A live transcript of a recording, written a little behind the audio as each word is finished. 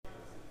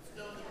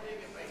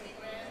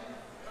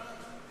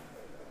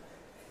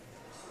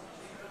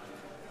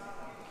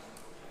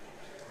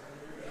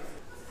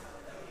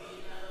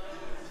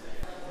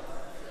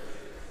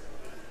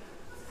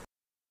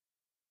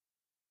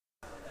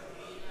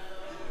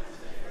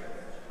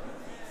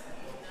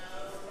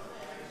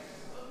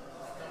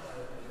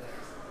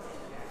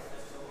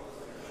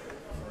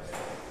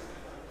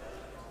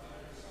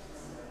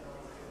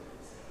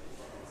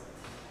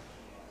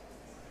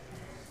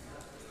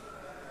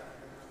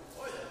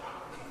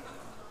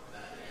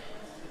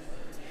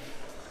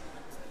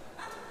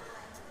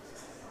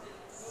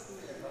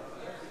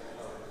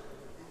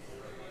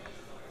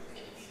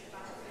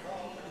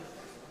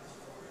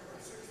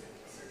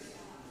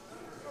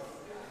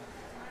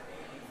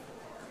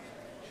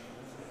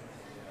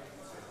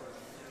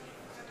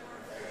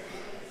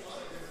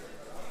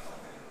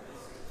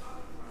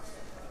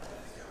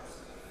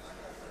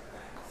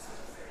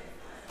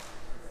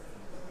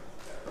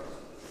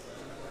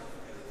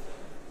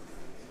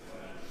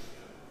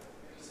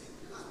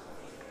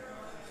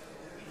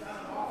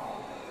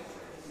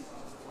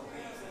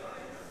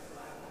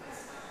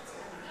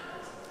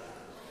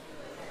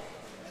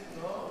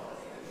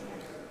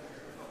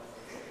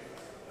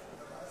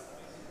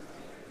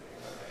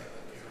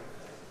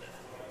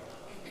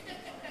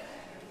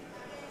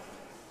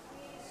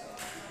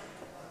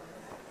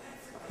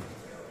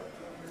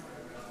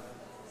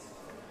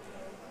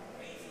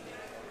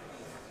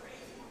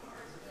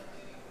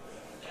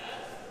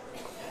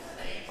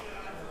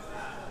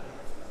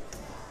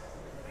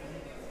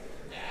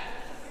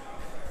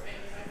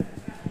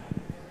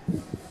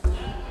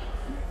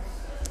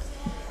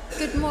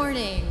Good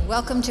morning.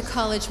 Welcome to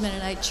College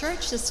Mennonite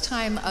Church, this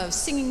time of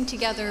singing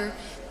together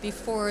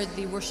before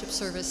the worship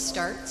service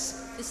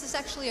starts. This is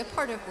actually a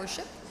part of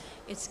worship.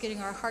 It's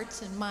getting our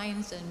hearts and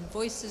minds and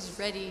voices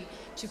ready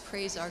to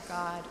praise our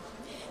God.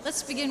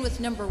 Let's begin with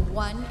number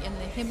 1 in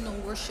the hymnal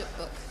worship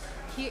book.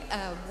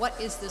 What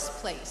is this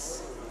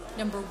place?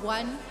 Number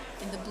 1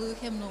 in the blue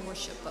hymnal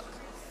worship book.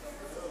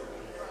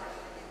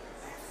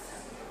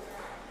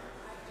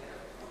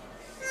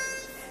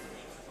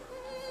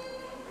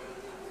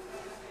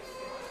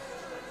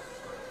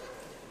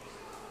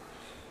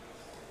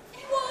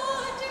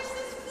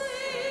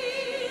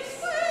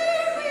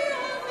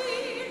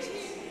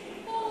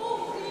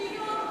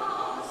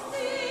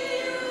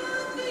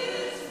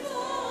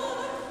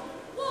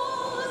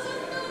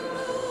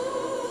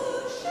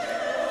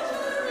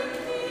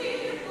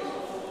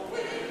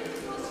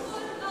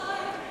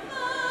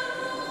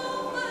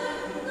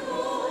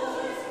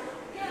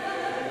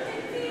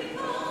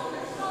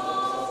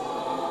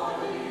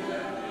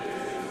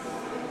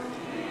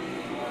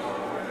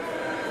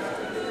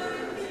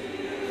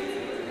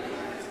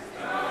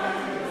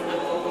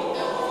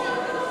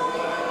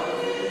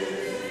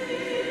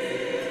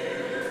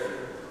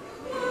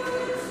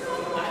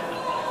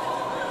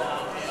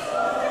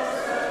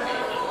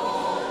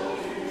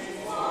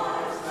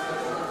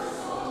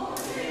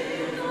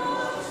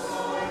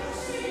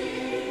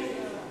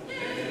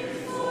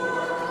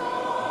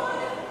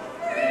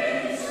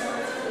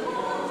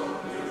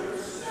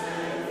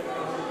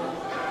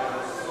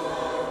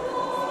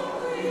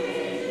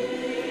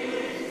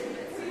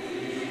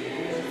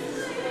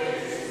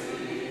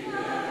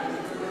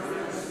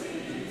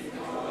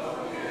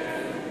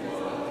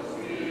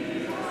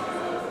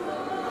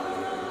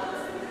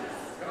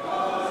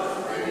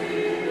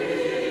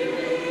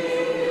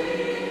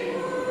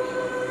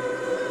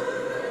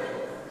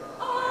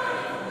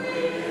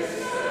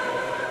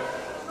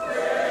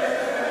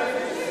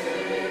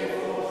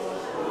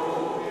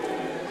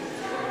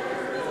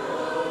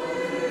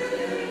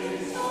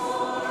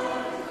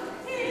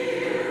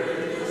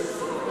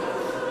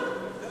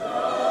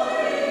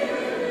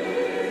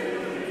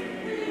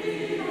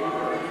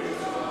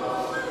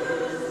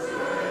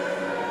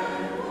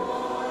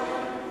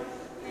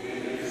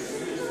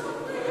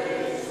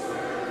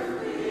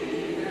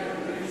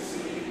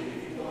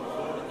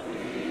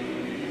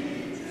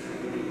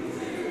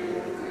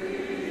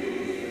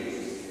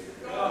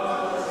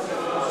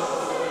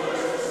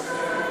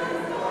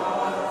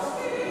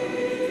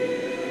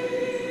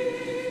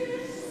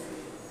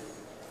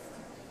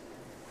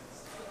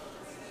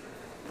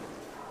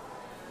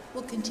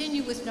 We'll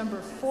continue with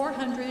number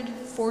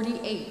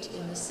 448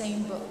 in the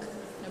same book.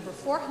 Number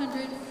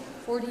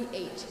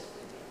 448,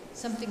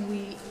 something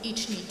we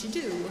each need to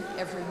do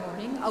every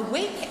morning.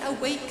 Awake,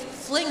 awake,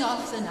 fling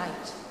off the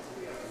night.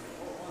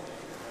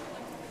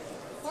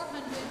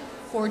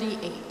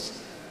 448.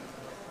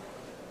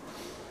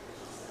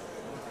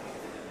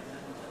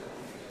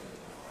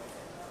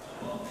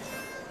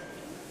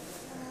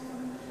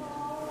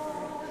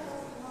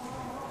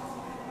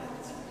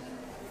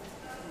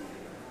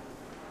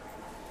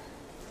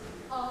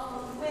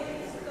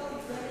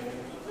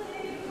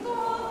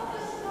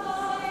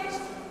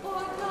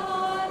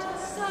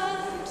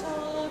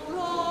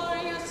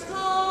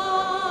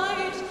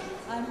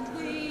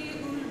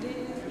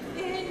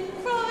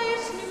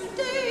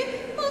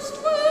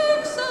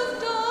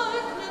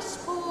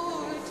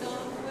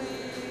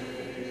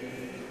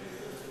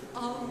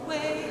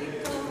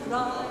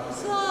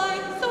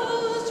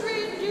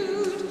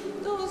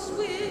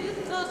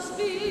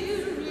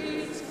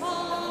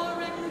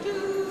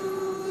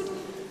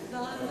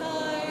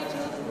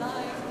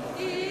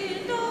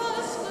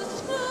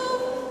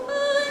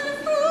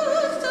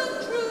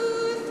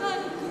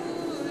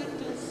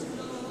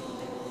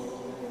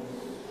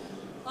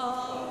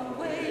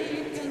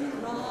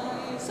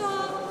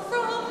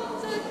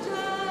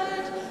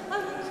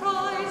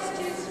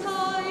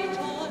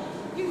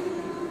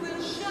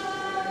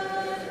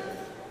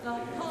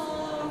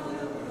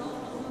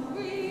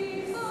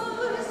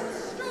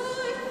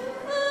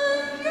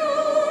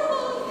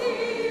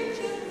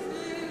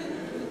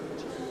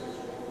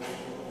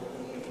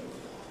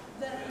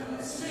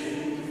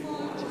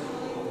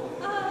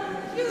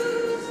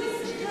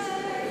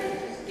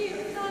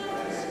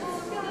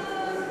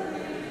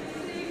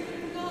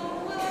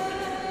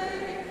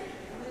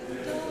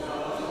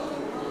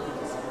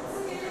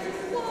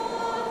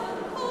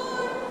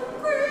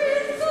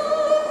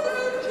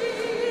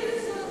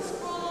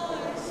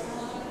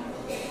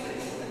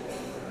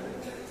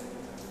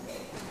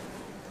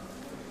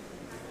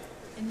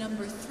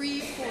 Number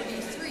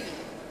 343,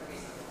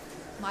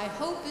 my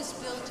hope is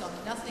built on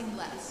nothing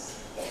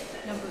less.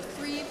 Number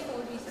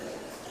 343.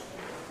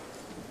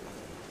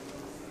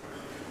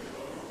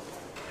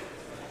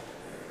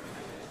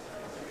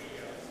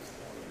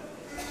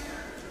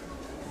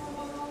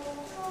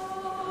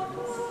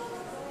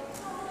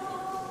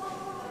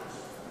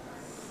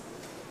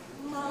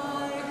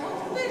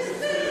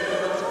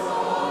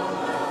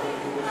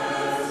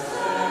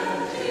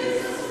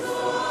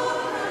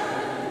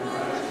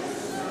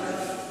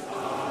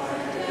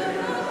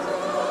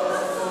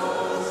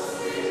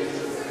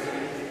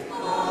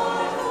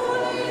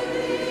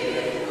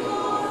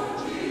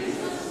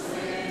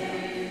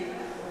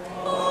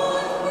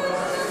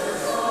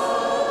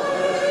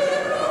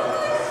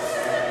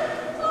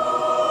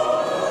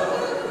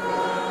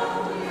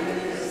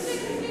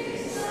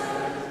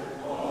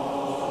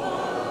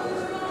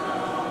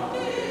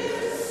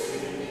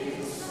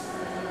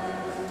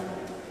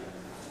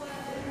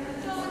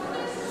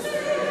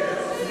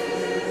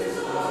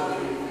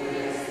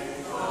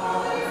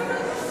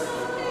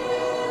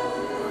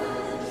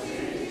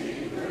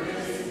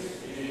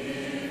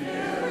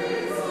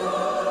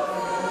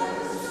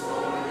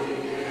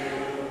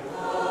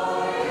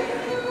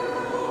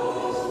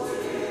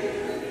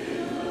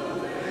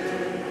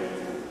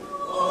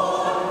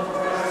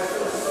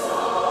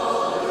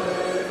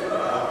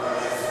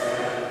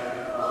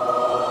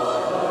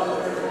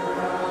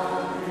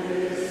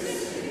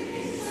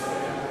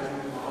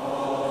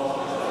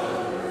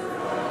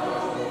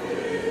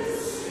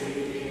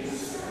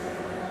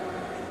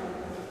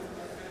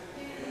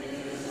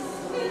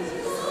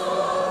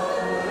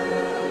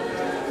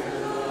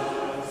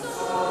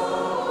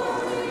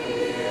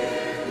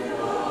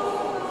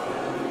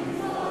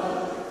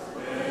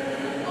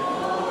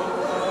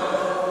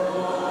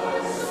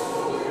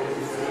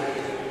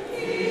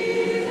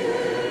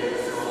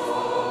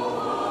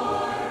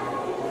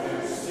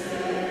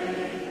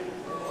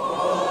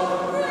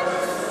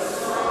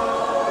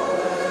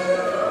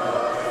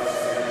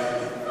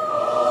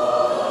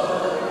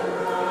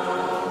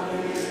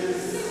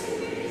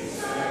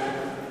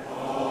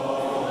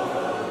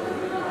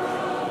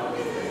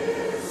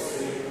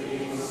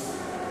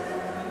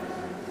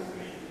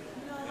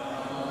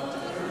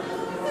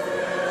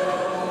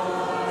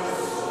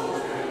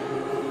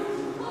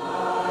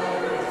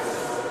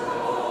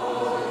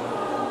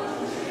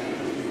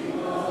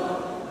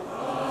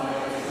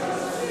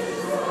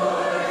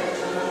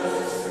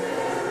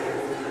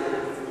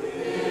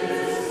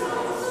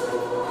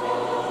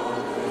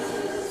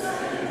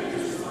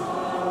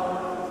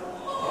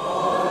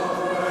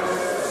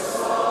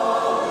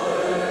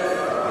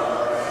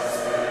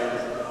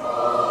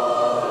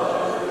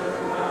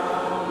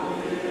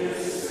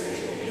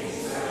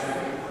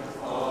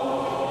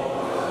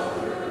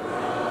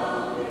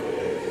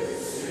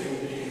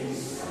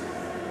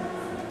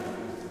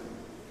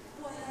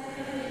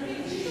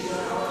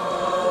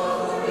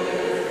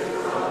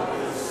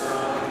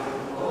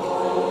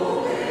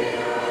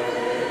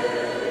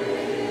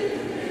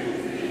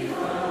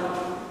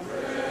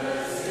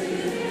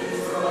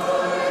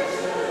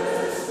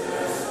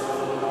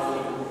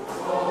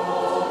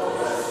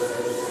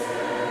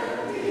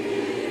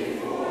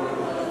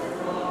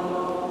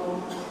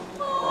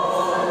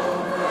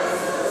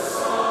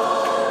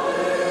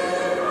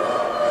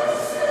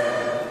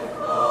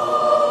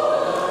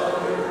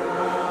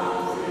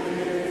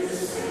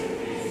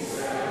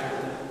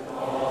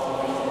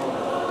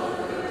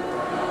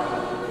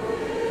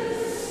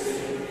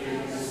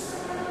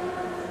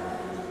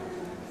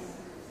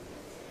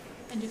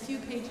 And a few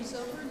pages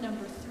over,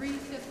 number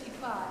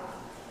 355.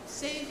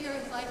 Savior,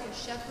 like a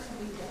shepherd,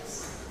 lead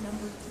us.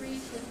 Number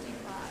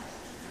 355.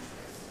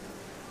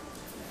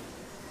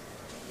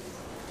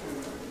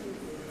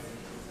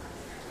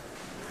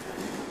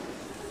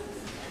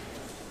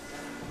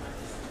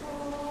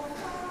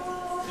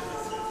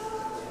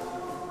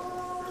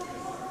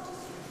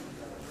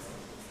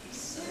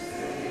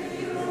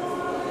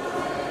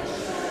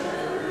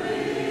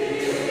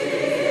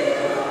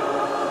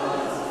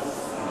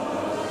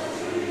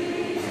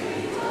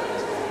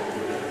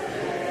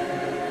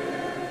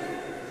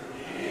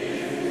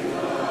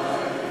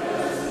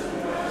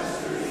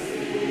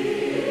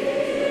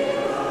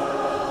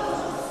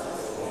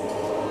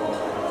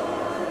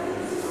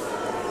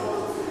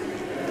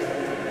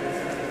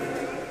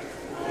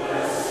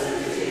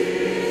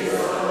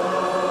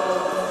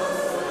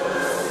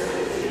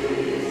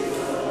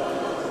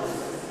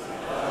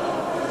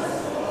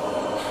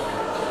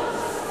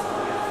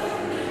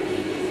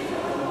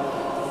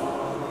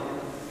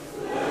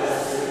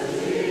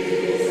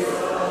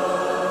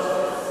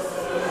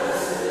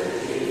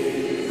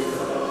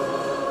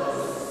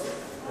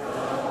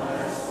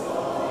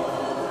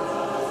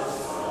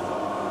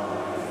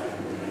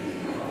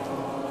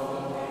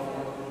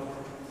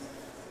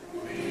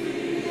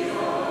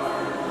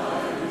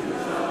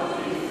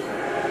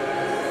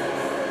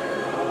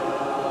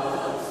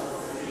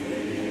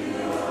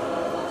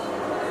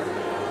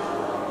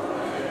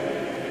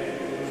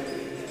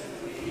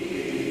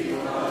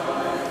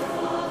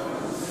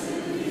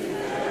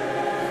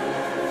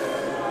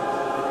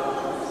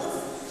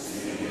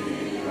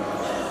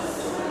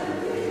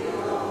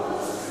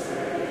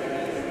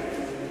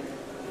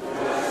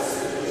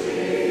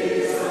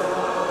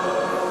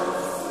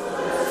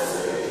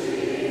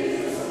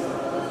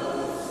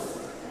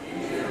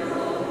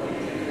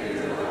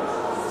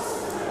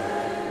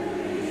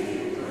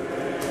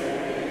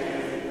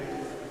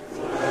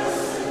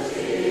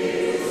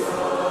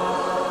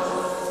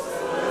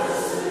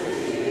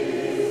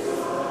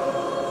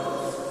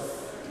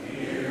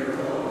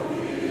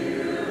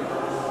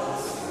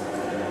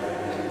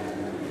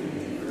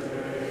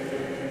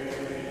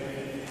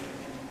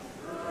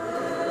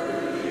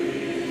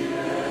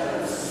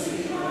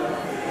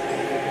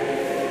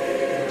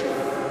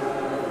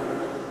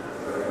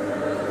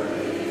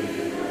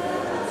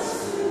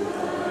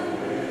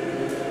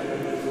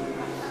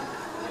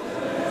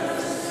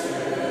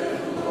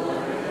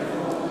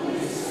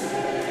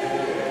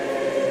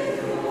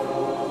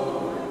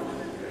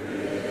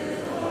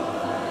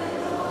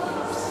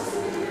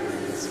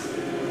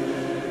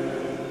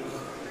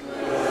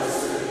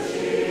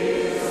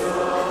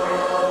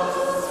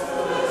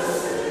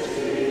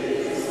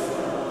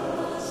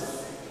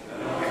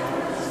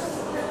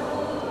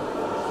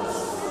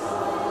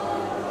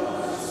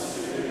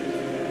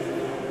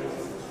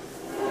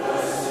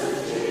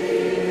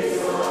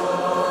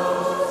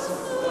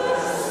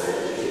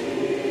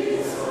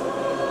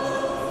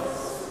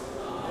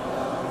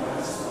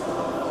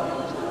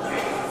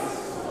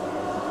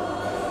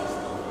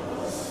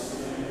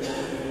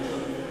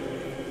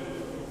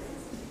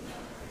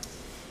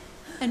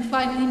 And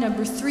finally,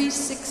 number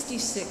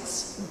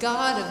 366,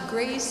 God of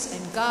grace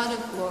and God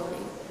of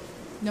glory.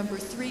 Number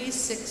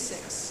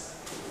 366.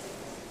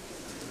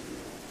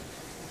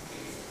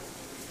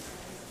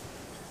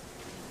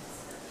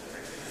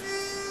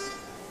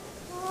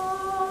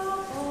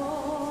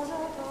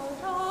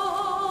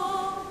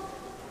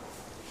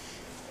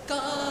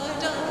 Glory,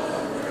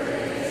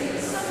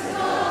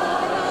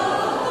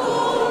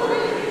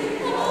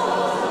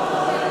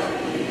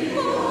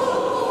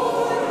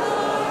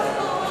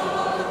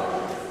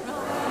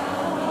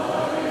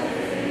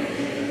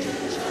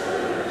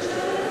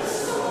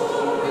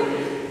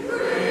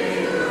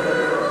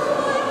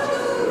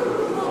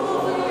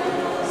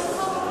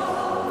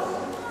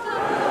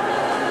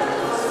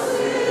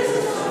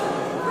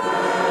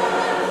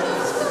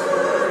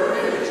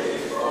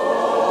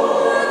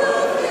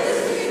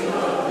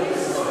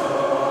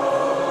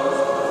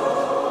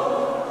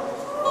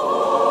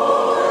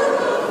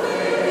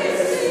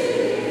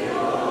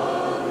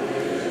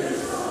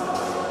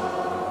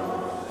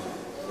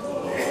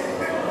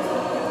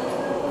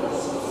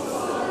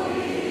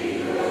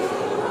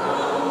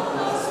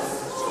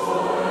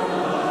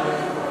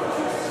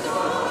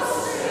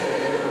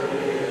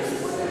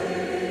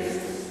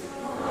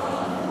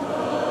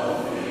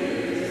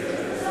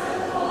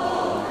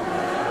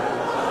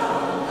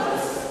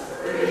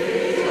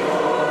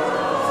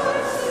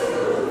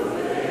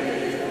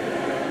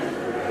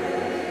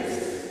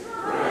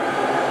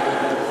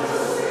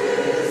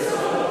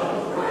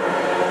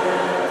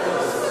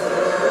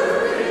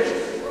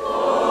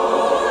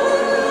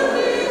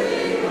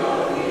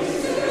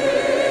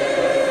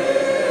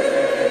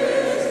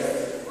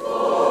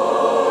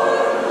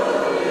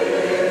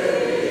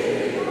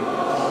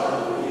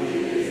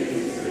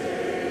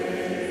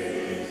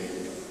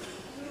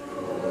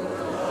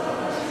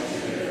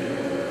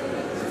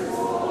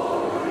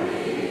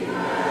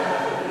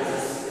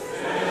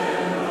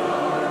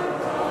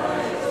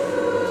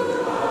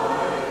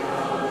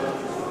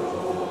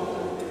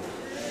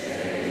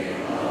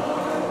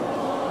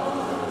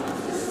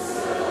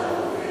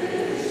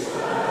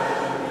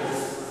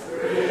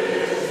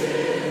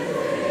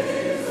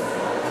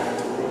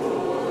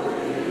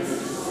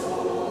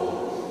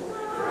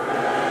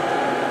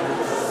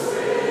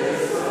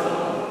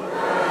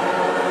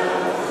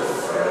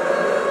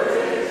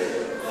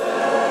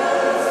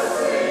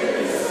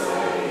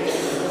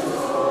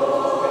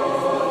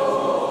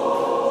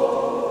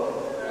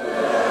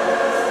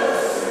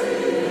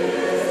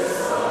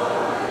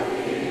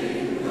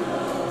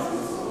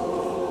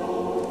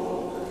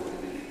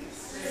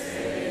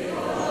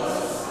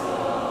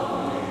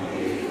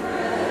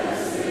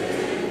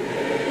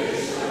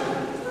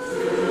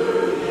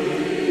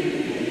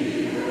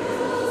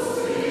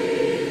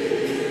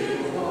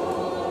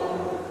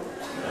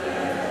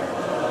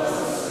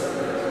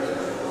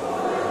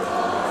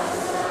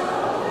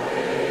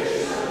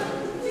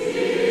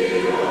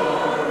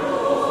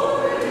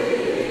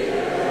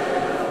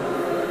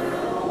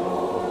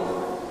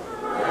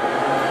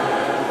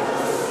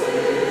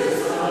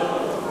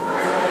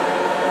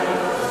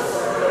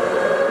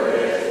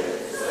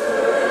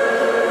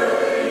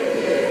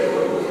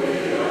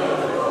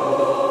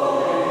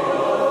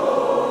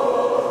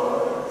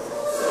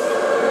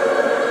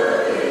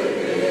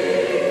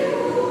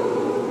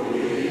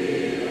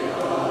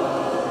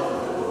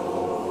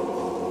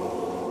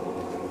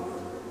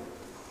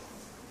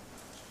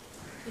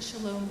 The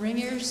Shalom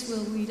Ringers will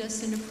lead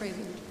us in a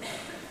prelude.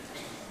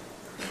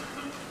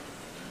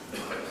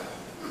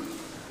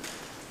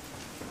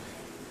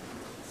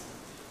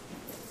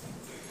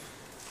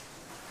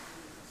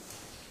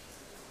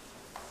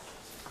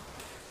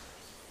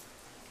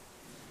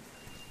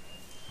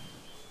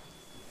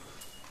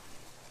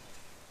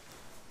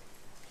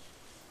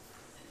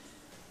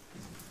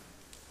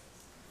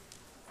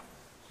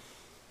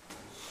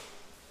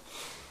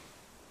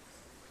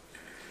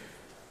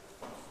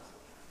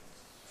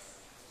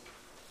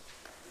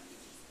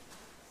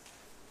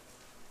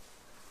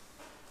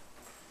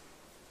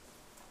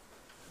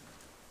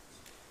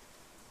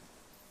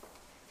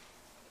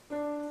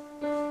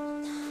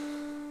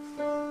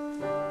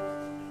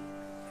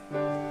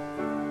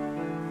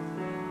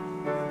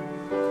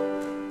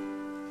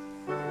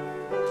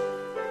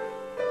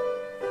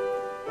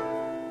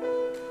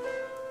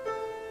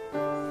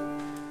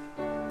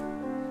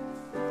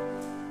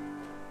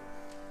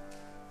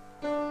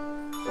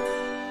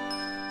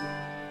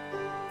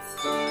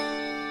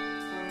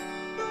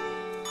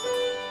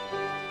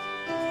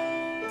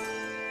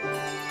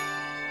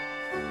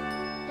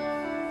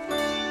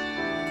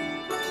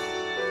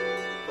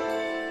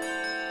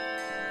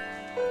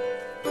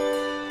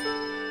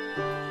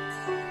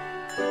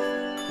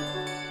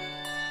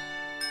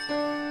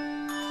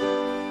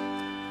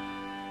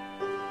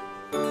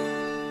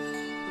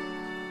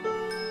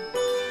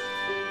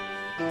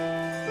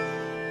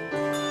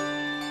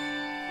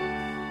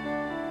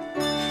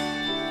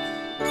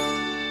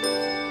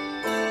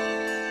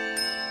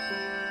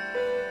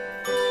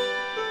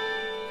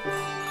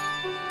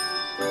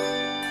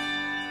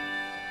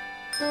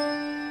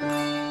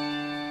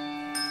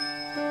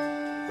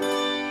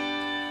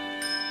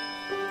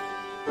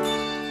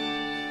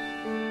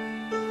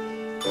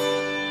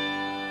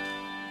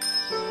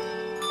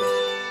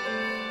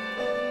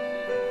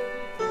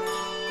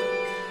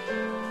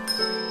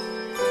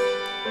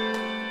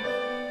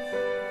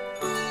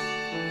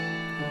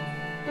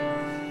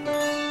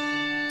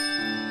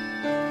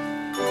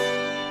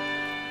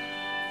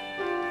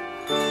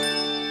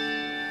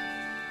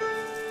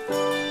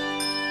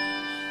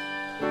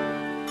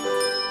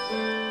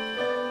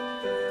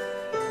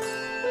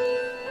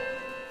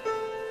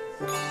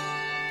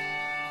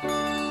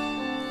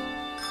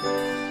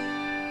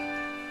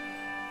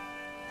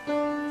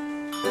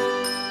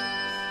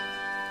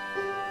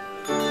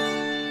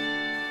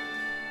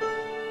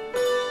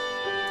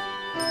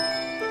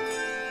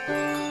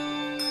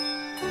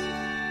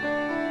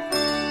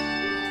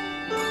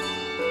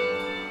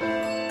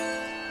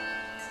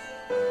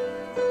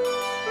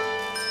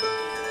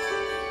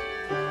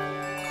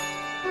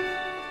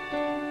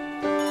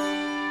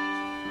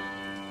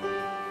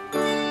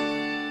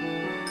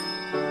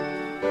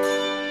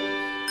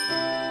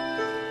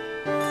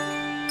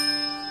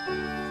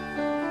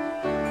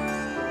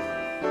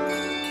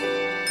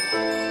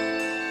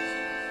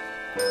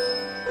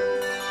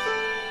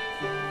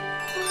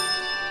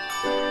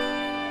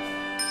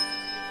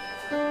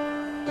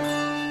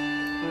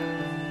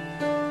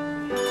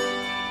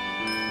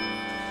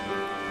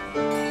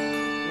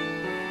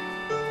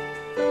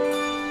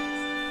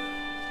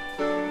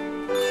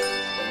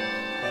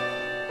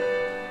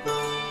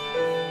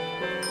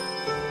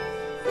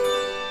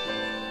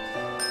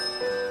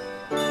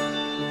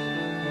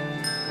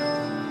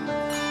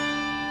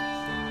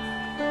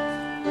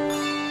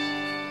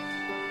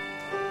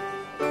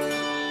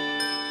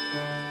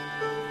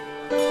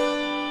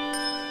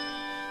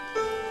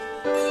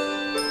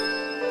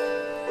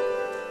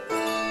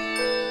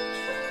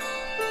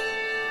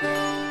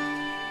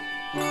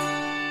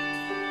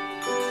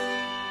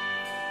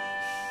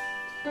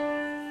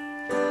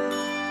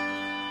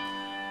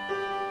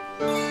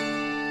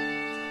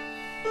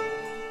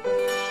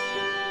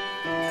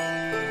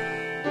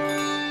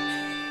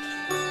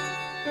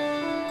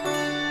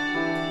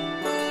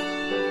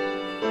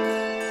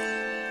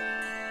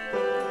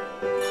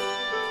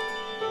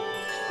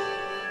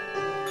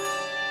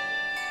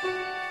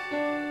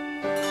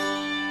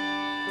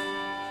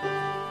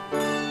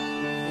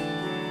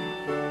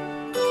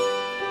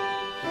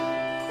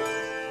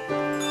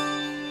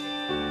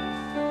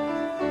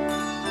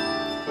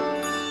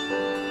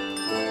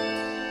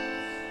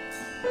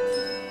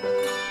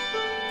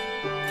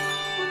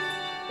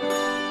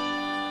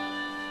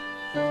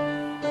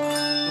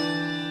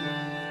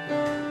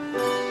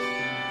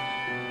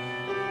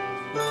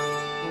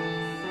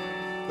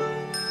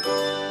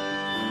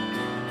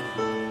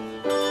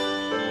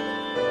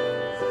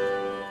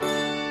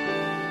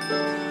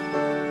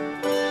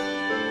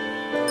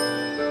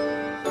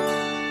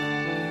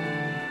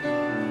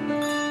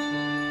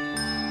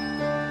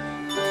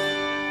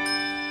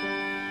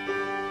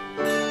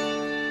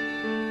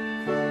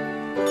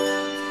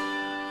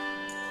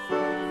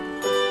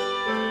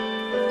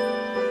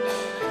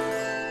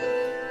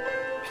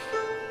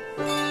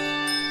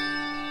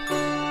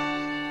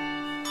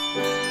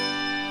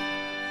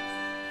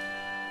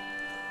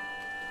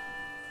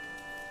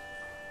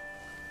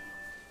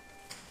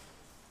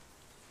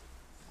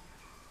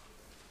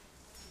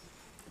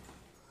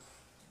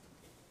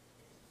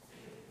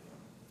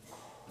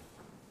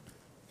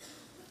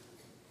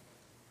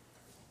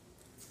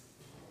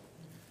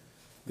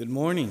 Good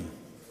morning.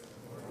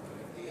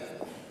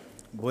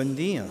 Buen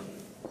dia.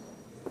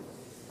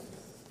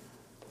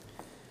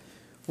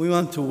 We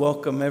want to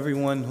welcome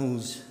everyone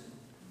who's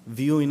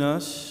viewing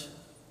us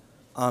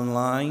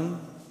online,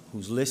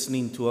 who's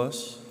listening to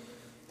us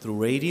through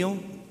radio,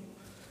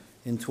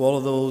 and to all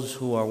of those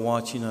who are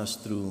watching us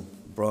through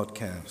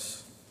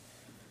broadcasts.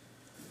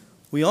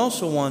 We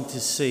also want to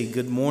say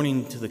good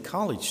morning to the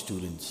college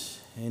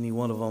students, any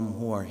one of them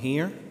who are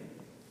here,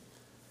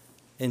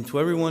 and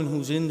to everyone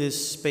who's in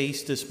this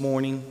space this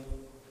morning.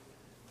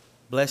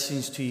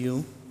 Blessings to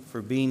you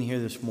for being here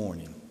this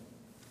morning.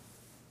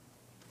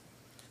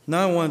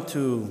 Now I want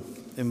to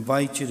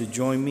invite you to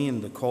join me in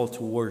the call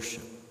to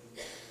worship.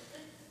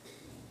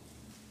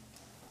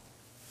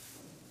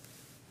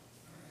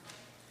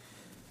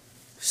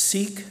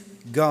 Seek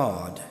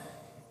God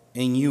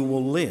and you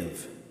will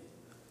live.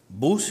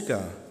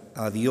 Busca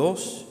a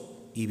Dios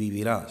y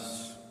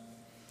vivirás.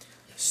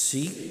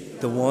 Seek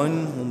the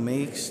one who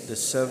makes the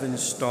 7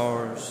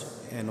 stars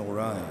and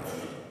Orion,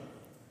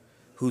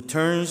 who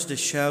turns the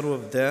shadow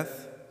of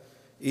death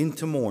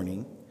into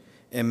morning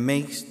and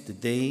makes the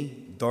day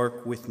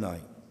dark with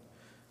night,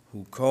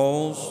 who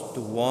calls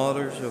the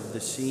waters of the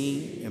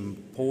sea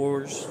and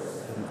pours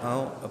them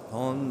out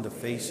upon the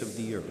face of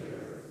the earth.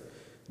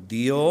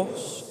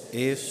 Dios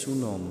es su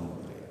nombre.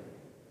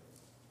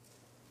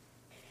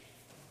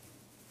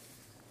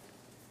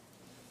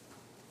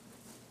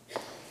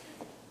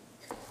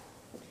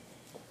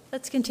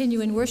 Let's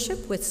continue in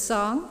worship with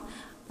song.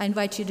 I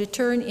invite you to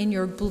turn in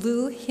your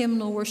blue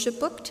hymnal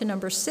worship book to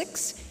number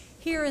 6,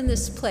 Here in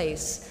This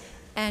Place,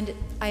 and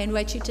I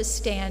invite you to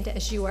stand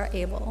as you are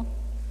able.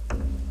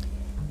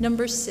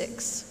 Number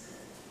 6.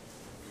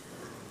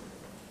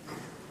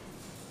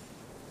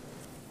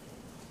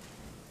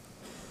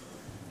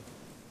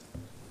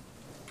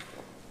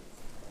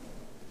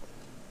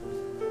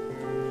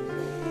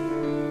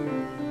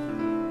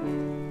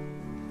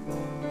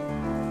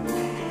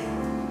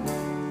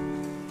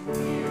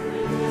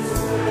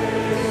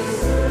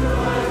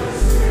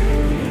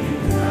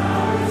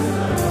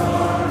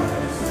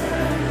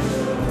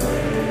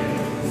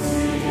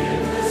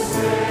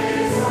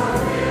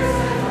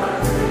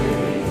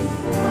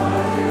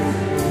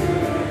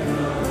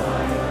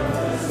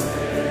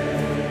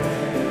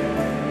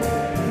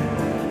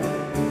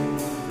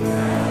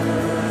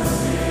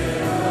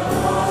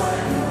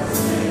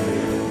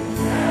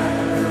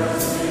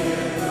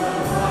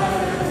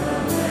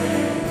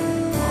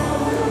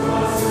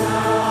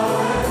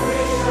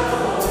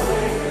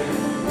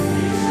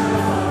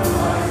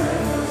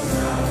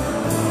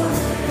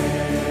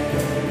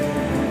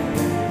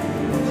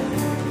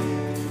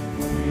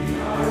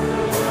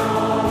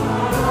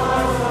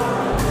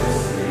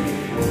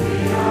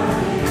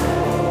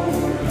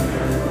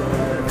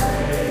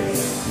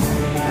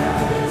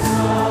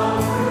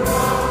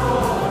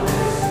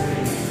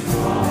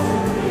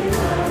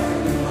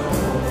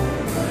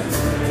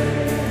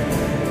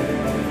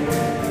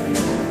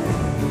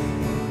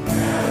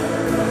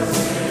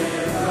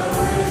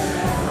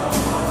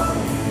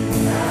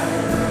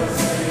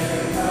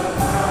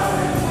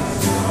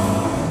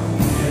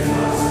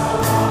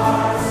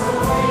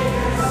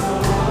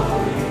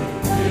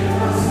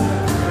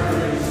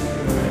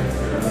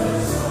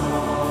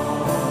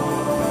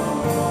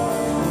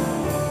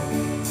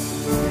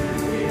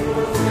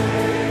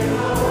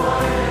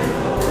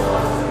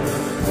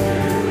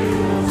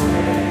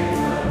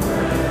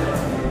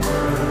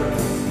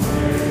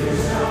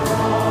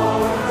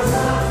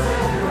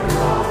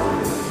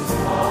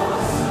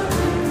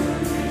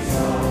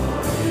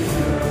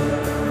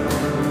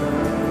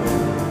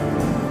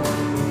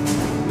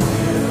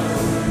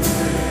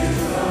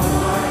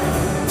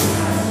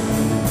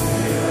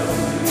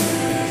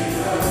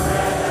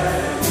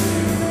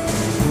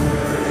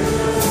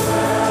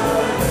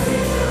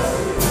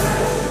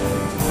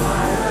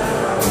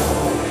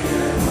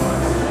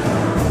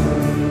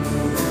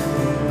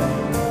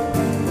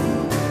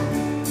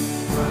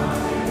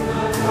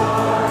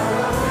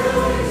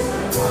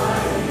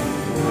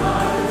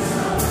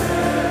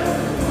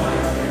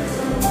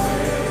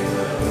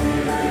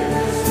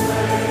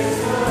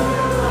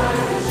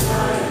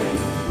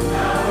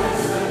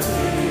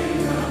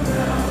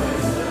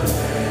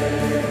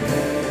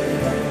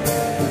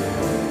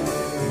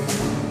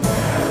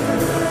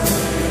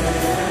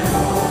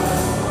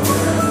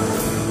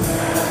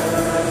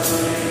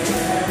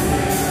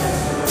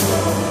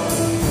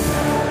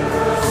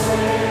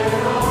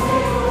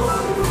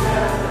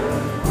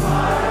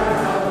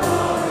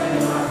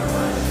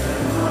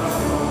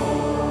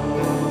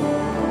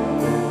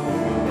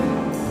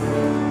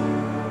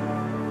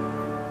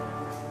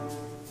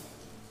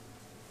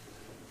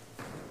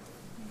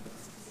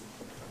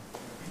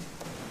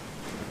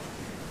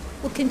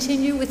 We'll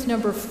continue with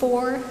number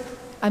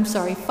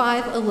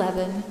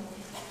 511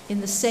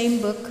 in the same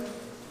book,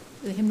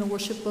 the hymnal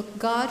worship book,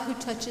 God Who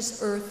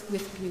Touches Earth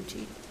with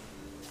Beauty.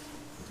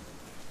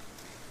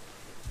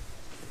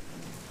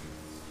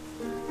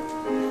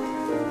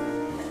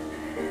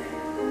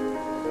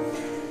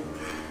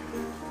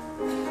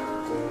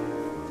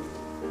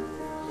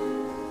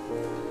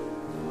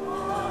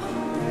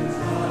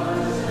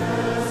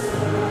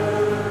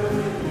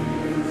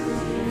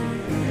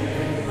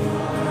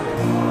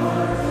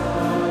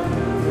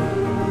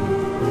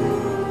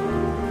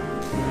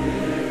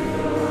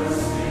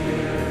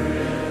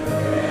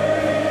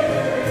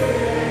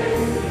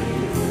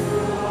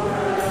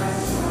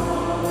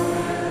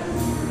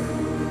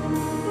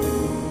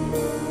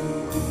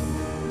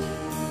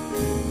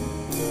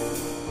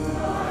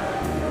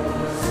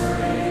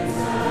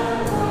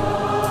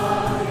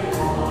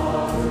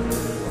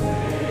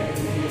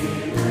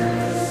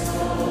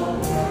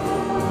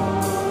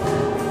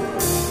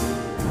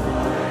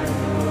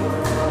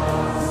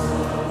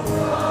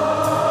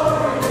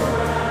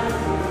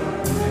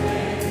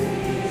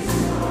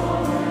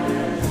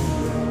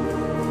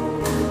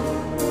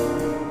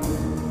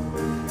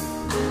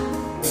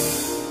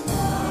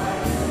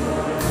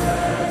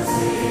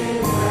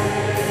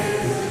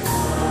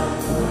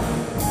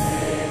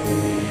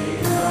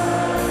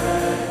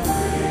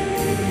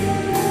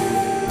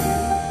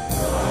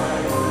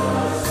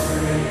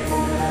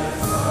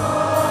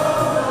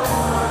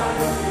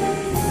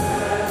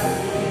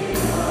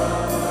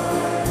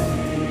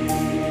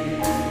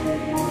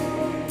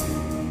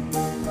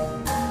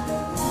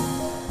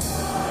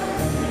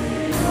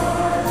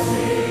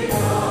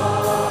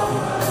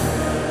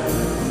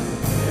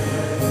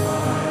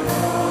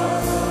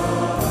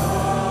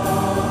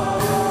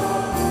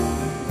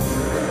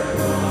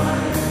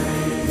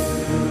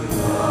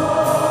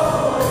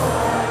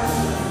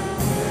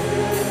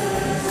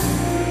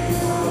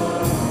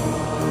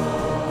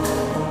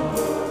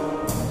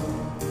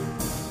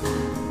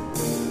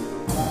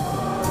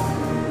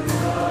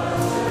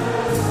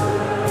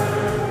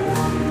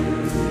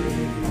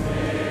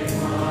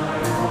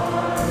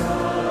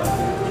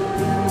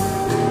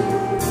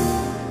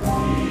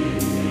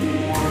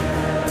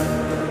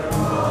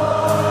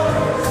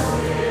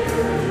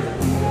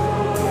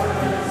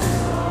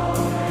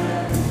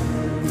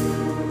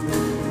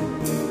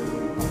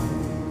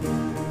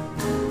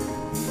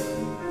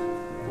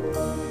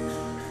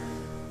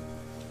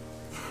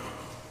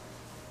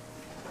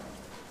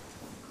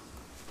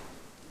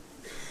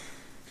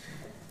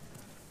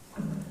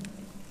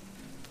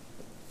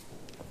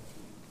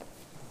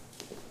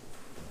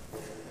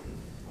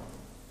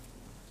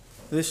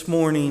 This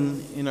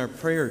morning in our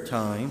prayer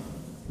time,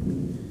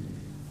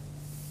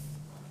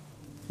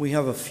 we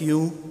have a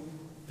few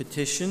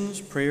petitions,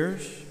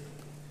 prayers.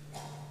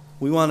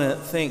 We want to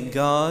thank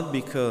God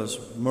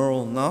because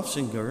Merle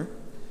Knopfinger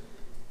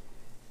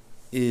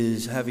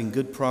is having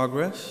good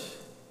progress.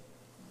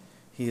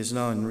 He is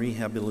now in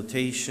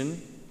rehabilitation.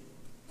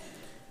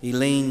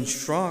 Elaine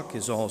Schrock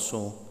is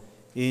also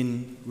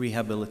in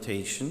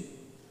rehabilitation.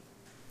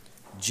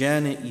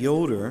 Janet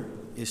Yoder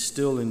is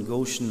still in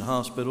Goshen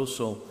Hospital,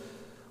 so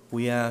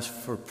we ask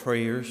for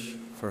prayers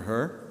for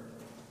her.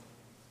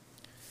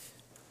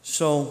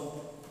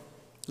 So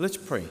let's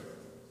pray.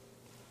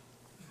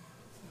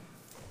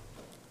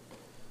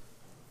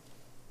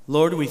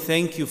 Lord, we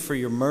thank you for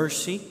your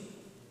mercy,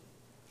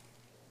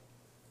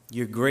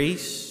 your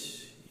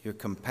grace, your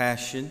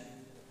compassion.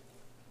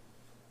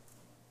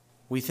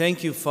 We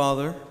thank you,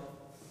 Father,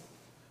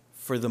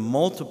 for the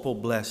multiple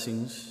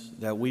blessings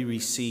that we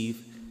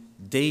receive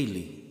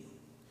daily.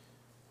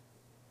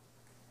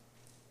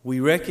 We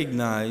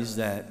recognize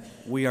that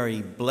we are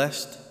a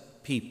blessed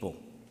people.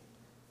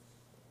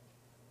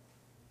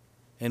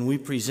 And we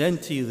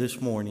present to you this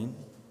morning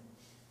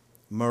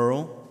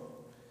Merle,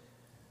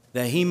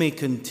 that he may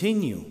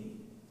continue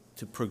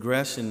to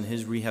progress in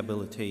his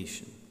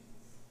rehabilitation.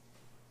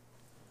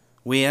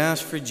 We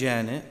ask for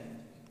Janet,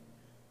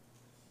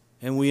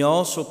 and we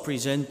also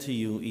present to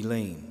you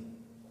Elaine,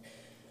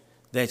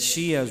 that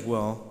she as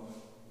well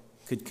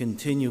could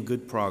continue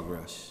good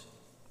progress.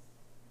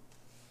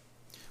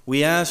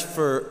 We ask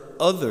for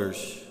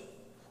others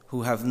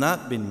who have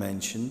not been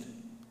mentioned,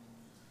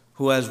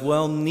 who as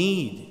well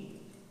need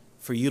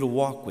for you to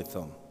walk with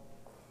them,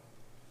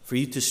 for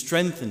you to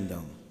strengthen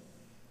them.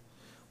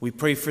 We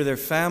pray for their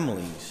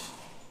families,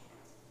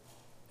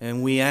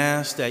 and we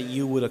ask that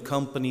you would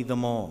accompany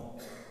them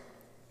all.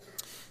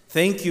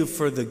 Thank you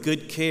for the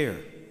good care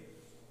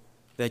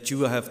that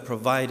you have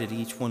provided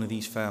each one of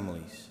these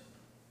families.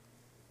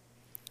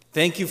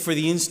 Thank you for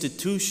the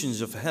institutions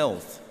of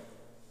health,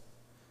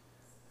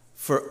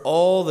 for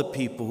all the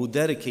people who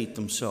dedicate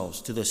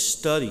themselves to the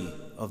study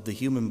of the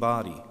human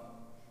body.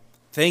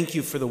 Thank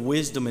you for the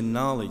wisdom and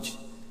knowledge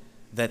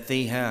that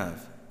they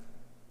have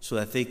so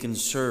that they can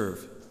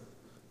serve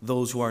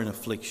those who are in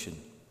affliction.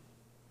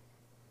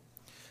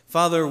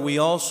 Father, we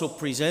also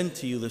present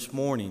to you this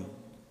morning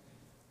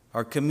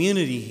our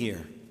community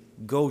here,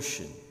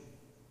 Goshen.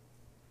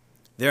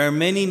 There are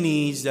many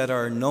needs that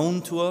are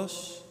known to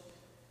us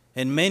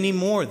and many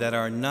more that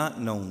are not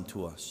known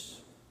to us.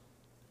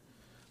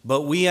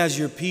 But we as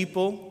your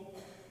people,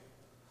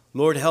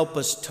 Lord, help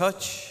us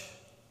touch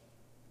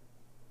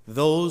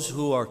those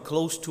who are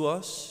close to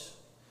us,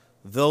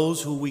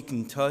 those who we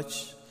can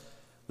touch.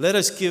 Let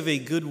us give a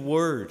good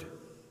word.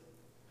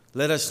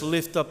 Let us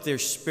lift up their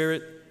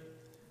spirit,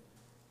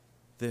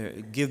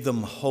 give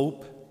them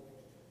hope.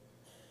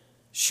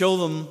 Show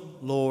them,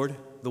 Lord,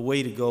 the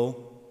way to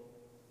go.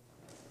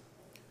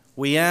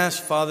 We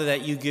ask, Father,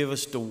 that you give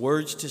us the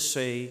words to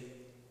say,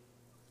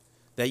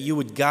 that you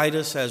would guide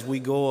us as we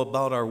go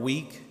about our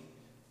week,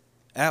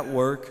 at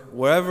work,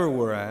 wherever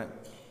we're at,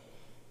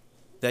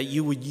 that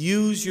you would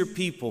use your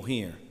people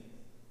here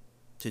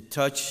to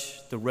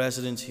touch the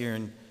residents here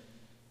in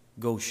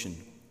Goshen.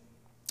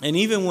 And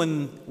even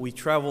when we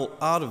travel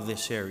out of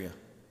this area,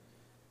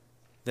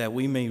 that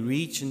we may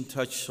reach and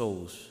touch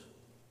souls.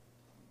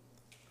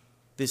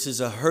 This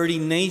is a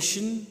hurting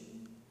nation,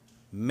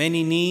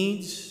 many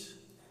needs.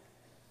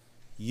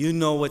 You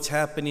know what's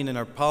happening in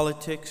our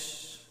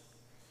politics,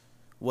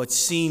 what's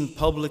seen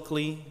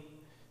publicly,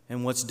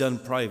 and what's done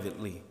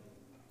privately.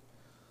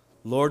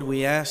 Lord,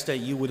 we ask that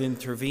you would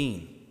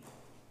intervene.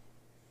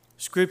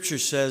 Scripture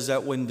says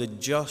that when the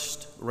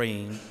just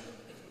reign,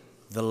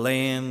 the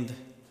land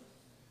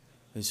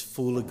is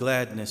full of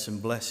gladness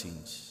and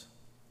blessings.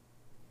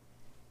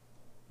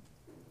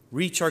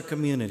 Reach our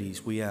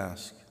communities, we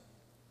ask.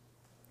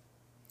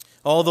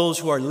 All those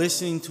who are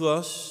listening to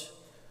us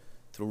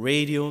through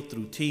radio,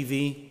 through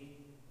TV,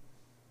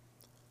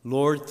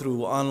 Lord,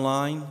 through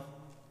online,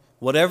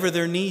 whatever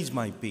their needs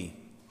might be,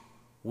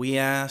 we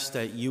ask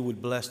that you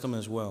would bless them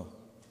as well.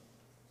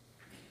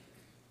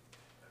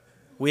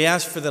 We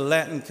ask for the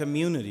Latin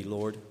community,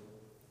 Lord.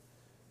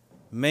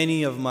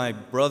 Many of my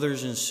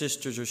brothers and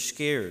sisters are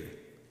scared,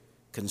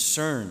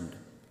 concerned,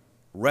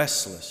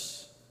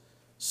 restless.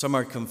 Some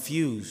are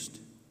confused.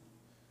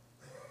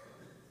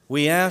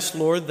 We ask,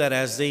 Lord, that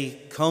as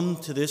they come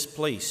to this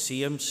place,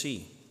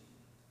 CMC,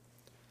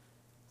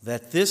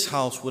 that this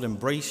house would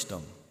embrace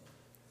them,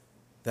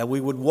 that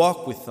we would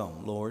walk with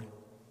them, Lord.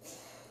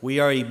 We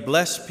are a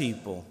blessed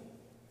people,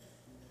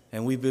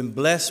 and we've been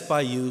blessed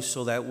by you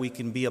so that we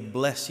can be a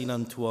blessing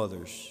unto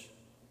others.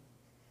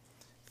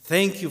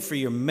 Thank you for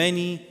your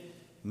many,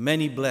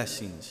 many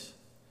blessings.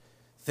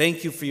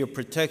 Thank you for your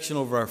protection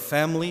over our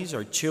families,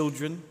 our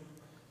children.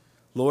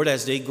 Lord,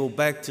 as they go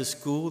back to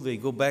school, they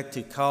go back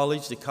to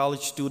college, the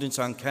college students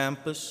on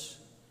campus,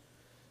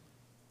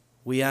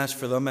 we ask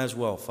for them as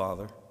well,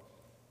 Father.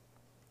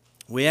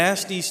 We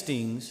ask these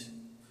things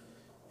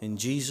in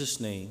Jesus'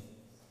 name.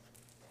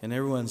 And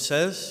everyone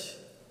says,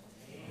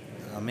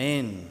 amen.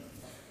 Amén.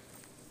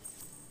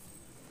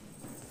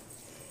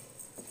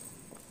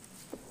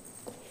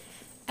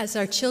 As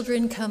our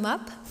children come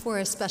up for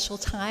a special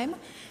time,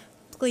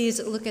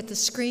 please look at the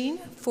screen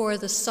for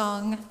the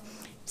song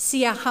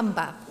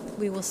Siyahamba.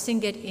 We will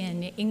sing it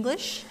in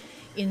English,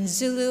 in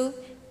Zulu,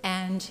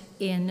 and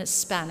in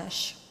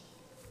Spanish.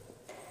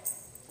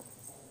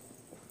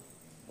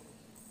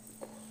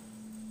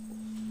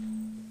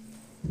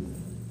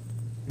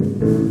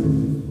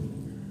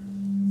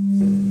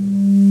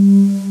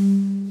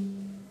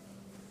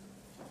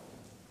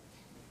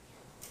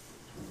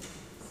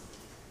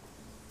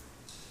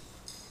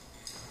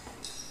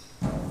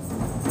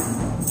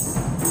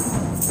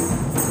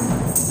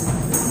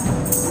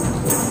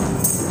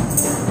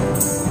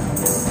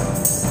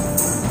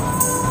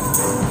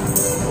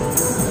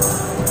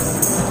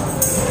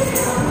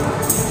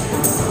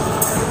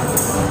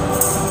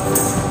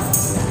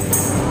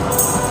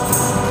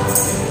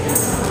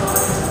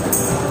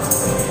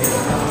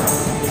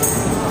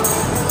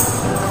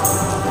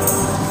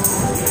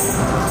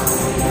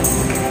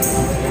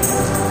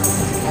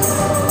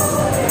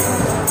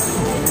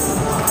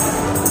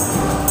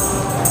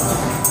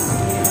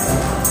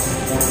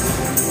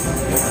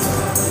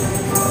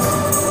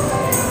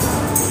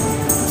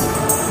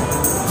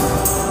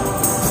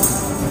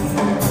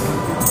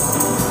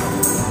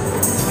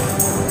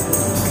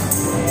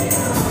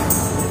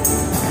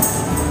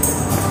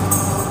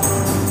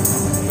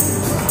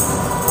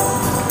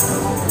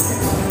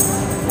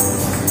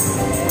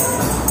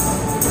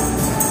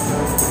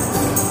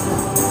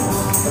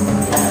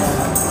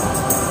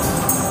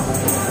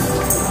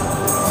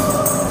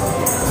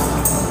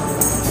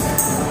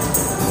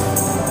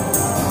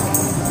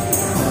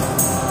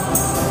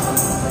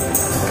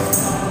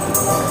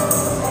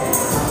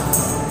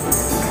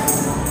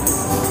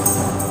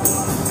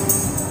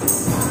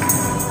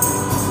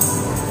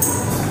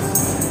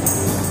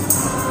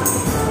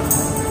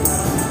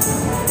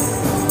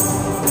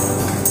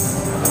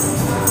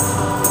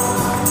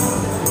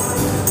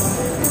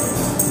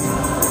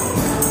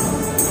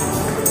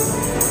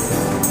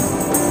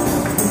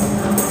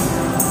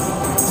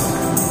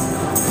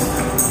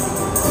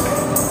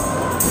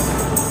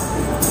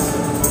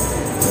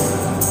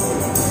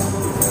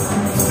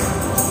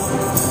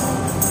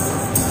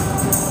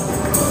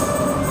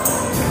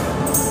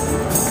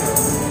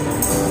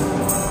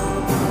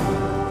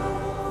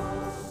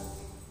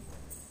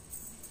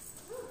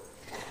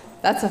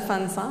 That's a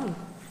fun song.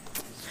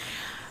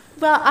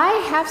 Well, I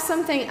have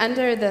something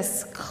under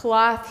this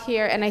cloth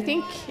here, and I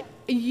think,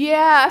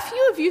 yeah, a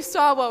few of you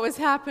saw what was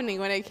happening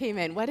when I came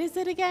in. What is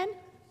it again?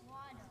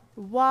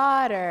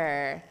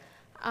 Water.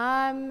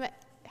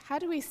 How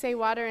do we say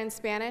water in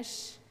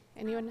Spanish?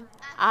 Anyone know?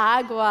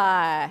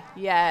 Agua.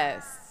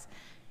 Yes.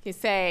 You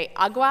say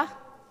agua?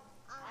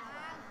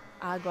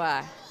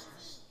 Agua.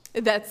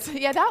 That's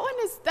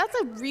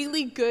a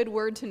really good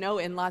word to know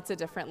in lots of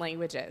different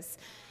languages,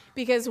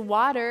 because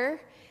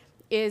water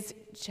is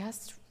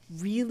just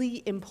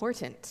really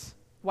important.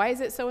 Why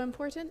is it so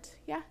important?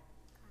 Yeah?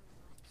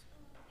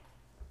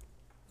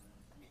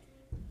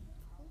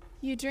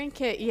 You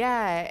drink it,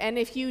 yeah. And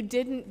if you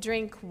didn't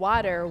drink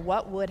water,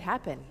 what would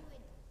happen?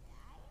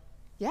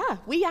 Yeah,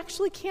 we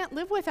actually can't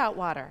live without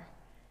water.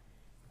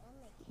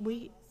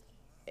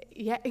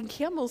 And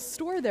camels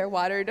store their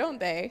water, don't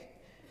they?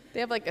 They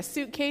have like a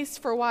suitcase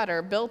for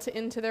water built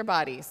into their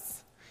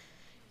bodies.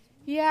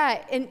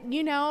 Yeah, and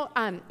you know,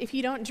 if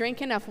you don't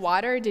drink enough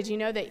water, did you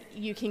know that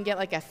you can get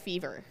like a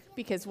fever?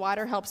 Because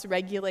water helps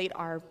regulate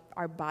our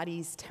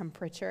body's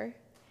temperature.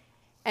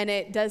 And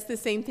it does the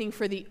same thing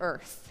for the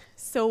earth.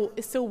 So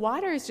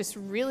water is just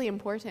really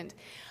important.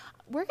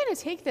 We're going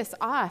to take this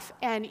off,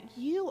 and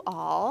you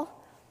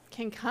all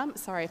can come.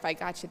 Sorry if I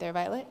got you there,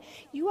 Violet.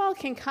 You all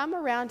can come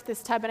around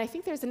this tub, and I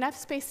think there's enough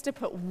space to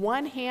put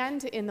one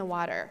hand in the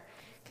water.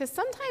 Because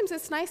sometimes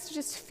it's nice to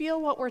just feel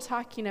what we're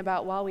talking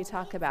about while we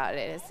talk about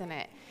it, isn't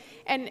it?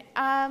 And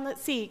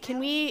let's see, can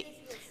we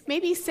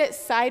maybe sit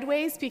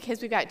sideways,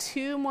 because we've got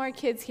two more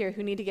kids here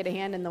who need to get a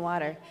hand in the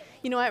water.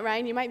 You know what,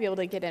 Ryan? You might be able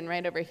to get in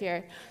right over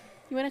here.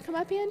 You want to come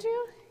up, Andrew?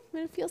 You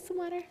want to feel some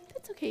water?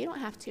 That's okay. You don't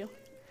have to.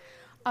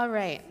 All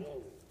right.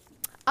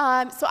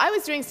 So I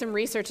was doing some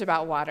research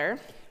about water.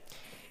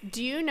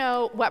 Do you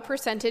know what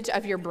percentage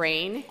of your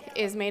brain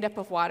is made up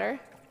of water?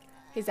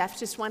 Hey, Zeph,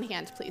 just one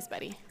hand, please,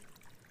 buddy.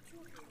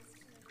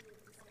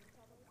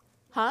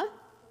 Huh?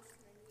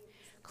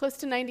 Close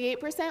to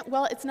 98%?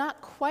 Well, it's not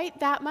quite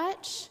that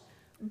much,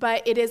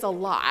 but it is a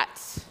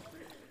lot.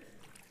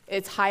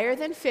 It's higher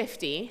than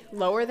 50,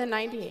 lower than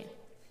 98.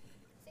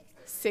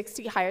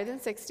 60, higher than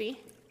 60.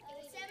 70.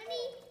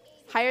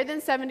 Higher than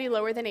 70,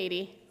 lower than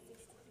 80.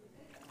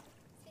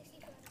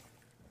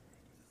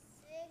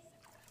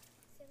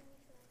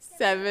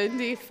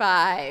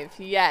 75,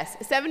 yes.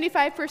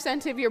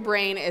 75% of your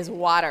brain is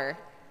water.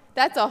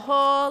 That's a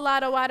whole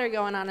lot of water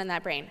going on in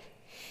that brain.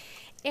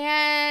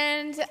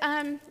 And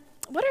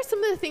what are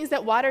some of the things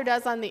that water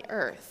does on the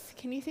earth?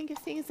 Can you think of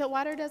things that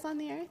water does on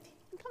the earth?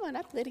 Come on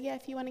up, Lydia,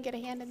 if you want to get a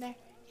hand in there.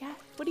 Yeah?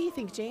 What do you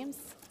think, James?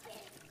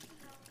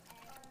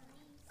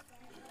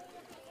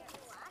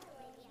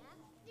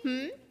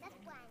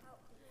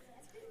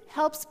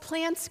 Helps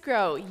plants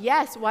grow.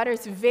 Yes, water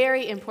is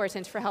very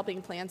important for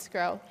helping plants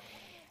grow.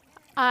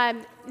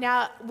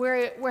 Now,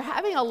 we're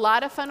having a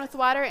lot of fun with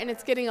water, and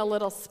it's getting a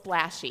little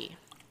splashy.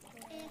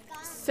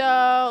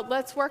 So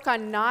let's work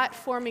on not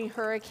forming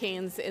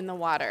hurricanes in the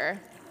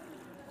water.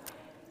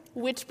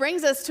 Which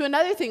brings us to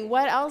another thing.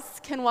 What else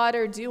can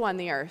water do on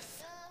the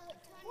earth?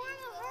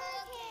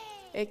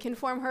 It can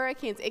form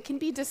hurricanes. It can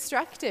be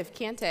destructive,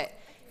 can't it?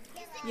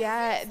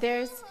 Yeah,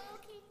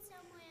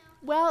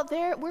 well,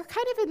 we're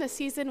kind of in the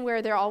season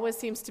where there always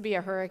seems to be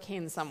a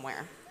hurricane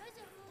somewhere.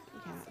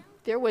 Yeah.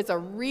 There was a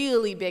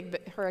really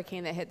big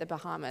hurricane that hit the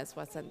Bahamas,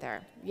 wasn't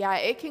there? Yeah,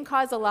 it can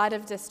cause a lot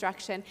of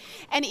destruction.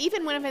 And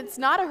even when it's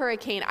not a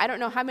hurricane, I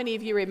don't know how many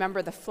of you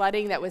remember the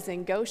flooding that was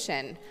in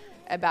Goshen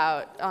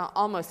about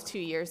almost 2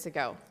 years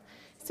ago.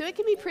 So it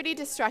can be pretty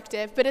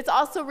destructive, but it's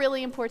also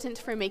really important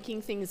for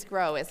making things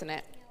grow, isn't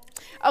it?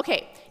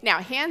 Okay, now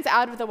hands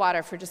out of the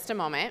water for just a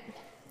moment.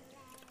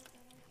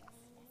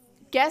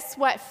 Guess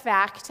what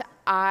fact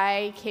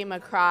I came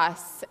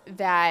across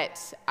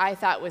that I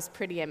thought was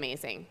pretty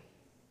amazing?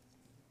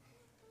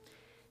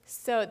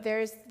 So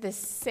there's the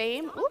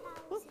same,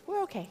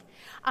 we're okay.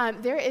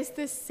 There is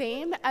the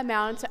same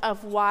amount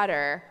of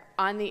water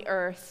on the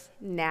earth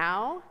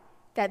now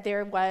that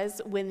there was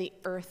when the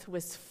earth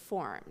was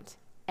formed.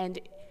 And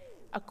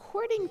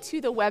according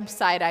to the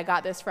website I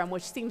got this from,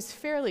 which seems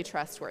fairly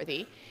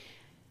trustworthy,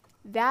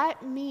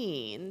 that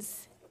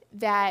means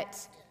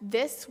that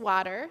this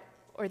water,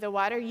 or the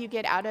water you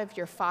get out of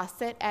your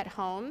faucet at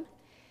home,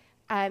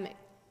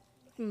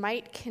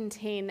 might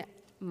contain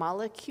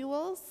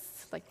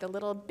molecules, like the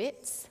little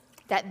bits,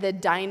 that the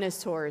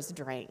dinosaurs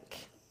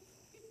drank.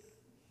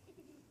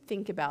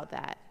 Think about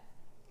that.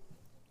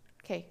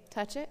 Okay,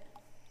 touch it.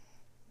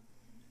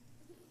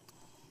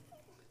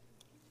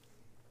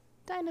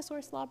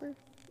 Dinosaur slobber.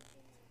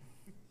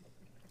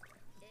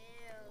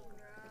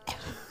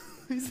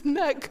 Isn't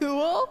that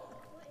cool?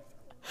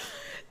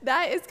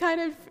 That is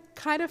kind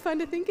of fun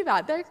to think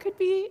about. There could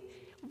be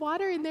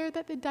water in there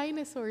that the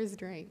dinosaurs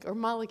drank, or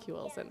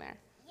molecules in there.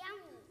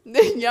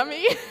 Yummy.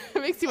 Yummy? It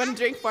makes you want to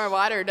drink more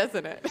water,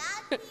 doesn't it?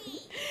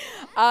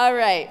 All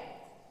right.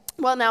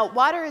 Well, now,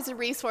 water is a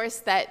resource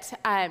that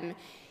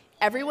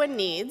everyone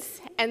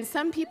needs, and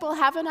some people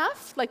have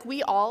enough, like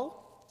we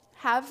all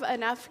have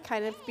enough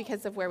kind of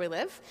because of where we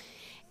live,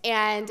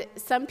 and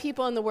some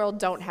people in the world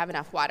don't have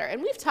enough water.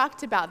 And we've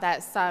talked about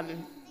that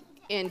some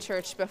in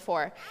church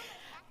before.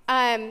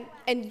 And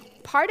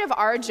part of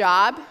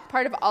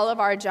all of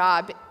our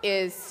job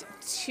is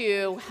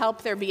to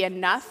help there be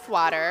enough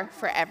water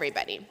for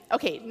everybody.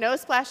 Okay, no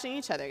splashing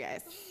each other,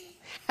 guys.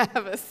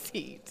 Have a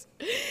seat.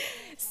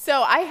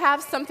 So I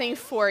have something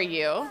for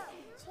you.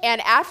 And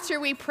after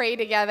we pray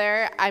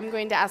together, I'm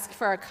going to ask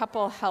for a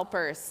couple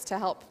helpers to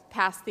help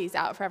pass these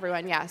out for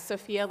everyone. Yeah,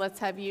 Sophia, let's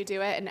have you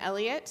do it. And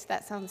Elliot,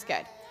 that sounds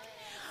good.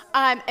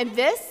 And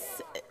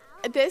this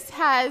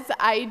has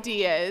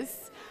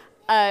ideas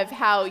of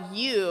how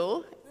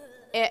you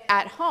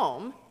at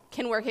home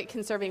can work at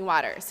conserving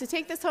water. So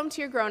take this home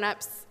to your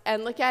grown-ups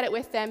and look at it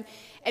with them.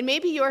 And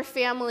maybe your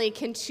family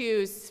can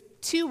choose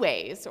 2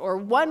 ways or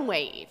 1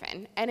 way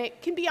even, and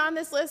it can be on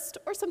this list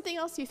or something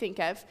else you think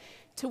of,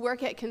 to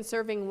work at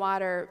conserving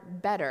water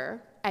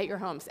better at your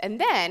homes. And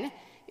then,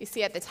 you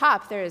see at the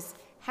top, there's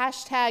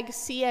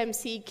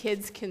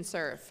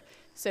 #CMCKidsConserve.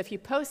 So if you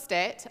post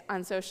it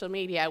on social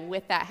media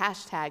with that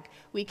hashtag,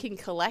 we can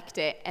collect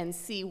it and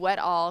see what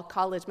all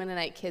College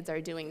Mennonite kids are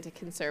doing to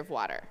conserve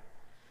water.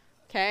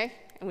 Okay?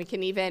 And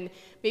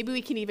maybe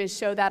we can even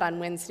show that on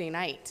Wednesday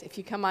night. If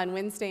you come on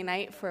Wednesday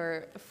night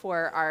for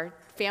our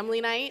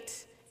family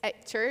night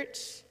at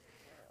church,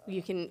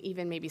 you can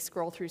even maybe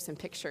scroll through some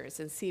pictures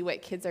and see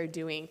what kids are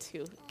doing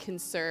to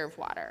conserve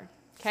water.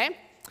 Okay?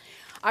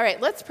 All right,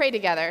 let's pray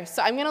together.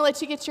 So I'm going to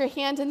let you get your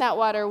hand in that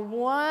water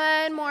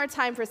one more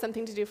time for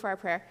something to do for our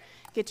prayer.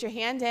 Get your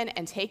hand in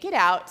and take it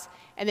out,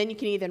 and then you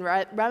can either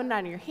rub it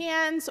on your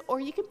hands or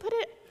you can put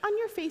it on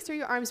your face or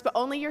your arms, but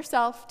only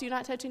yourself. Do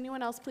not touch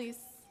anyone else, please.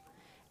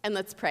 And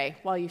let's pray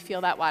while you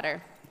feel that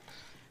water.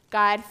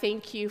 God,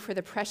 thank you for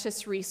the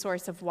precious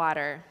resource of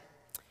water.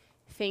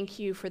 Thank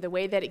you for the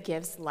way that it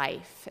gives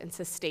life and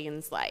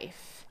sustains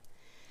life.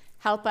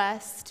 Help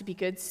us to be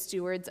good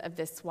stewards of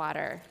this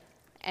water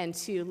and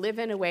to live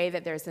in a way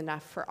that there's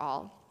enough for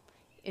all.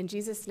 In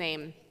Jesus'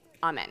 name,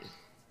 amen.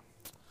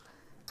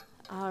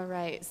 All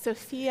right,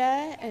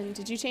 Sophia, and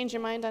did you change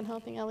your mind on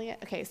helping Elliot?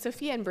 Okay,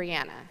 Sophia and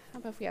Brianna. How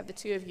about if we have the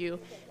 2 of you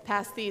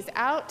pass these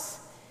out,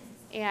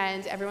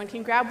 and everyone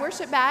can grab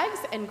worship bags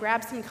and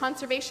grab some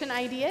conservation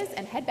ideas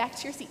and head back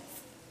to your seats.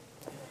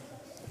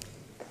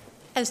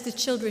 As the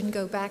children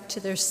go back to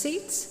their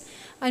seats,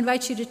 I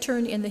invite you to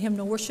turn in the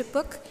hymnal worship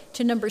book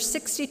to number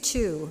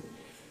 62.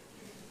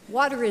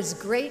 Water is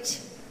great,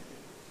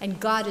 and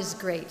God is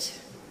great.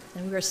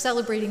 And we are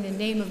celebrating the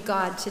name of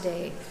God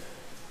today.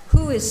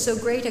 Who is so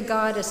great a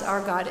God as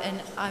our God?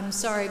 And I'm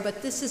sorry,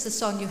 but this is a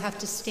song you have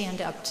to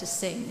stand up to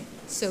sing.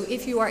 So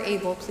if you are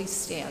able, please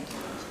stand.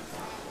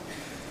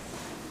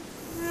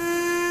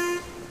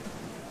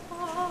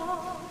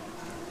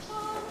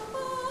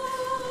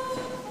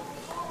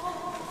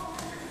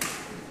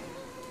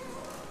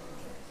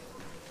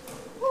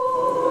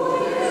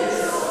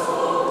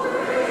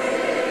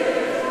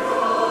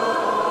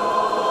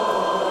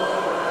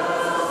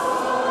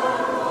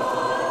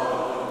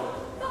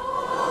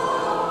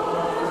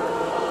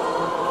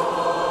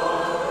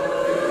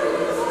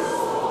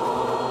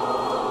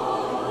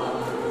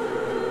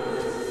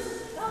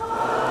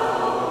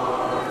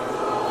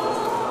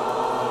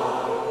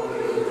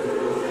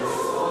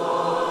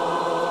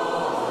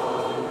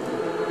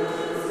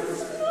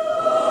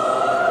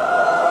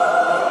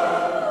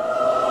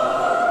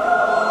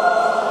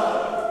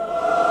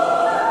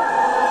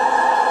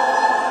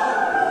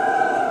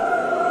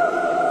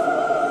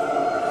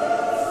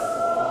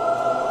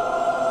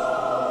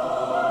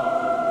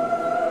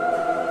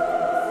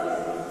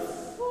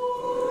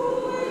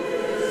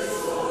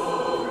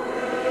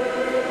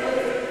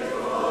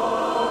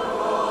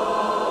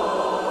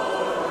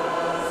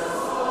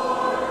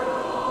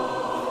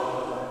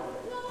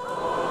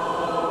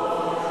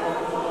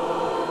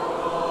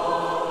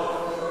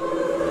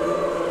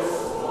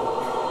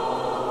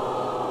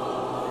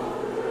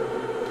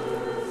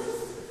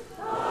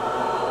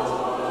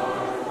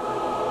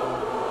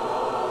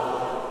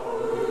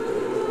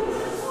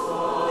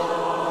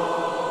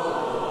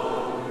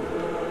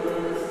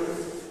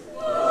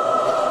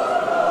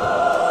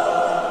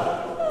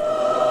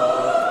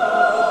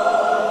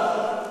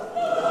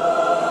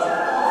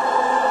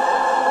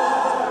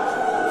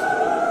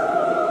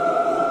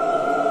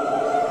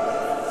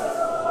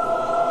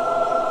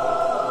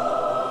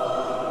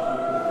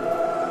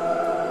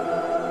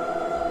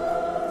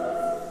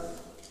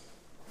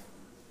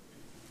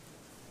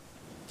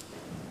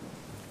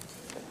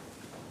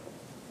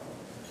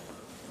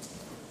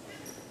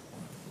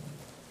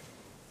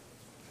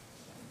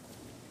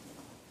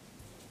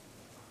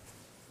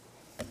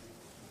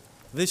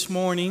 This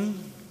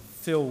morning,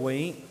 Phil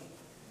Waite,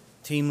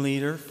 team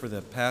leader for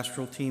the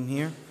pastoral team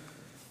here,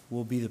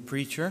 will be the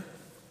preacher.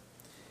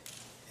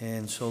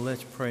 And so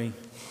let's pray.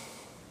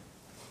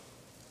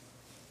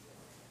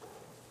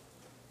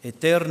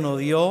 Eterno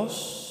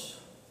Dios,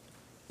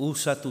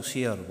 usa tu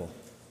siervo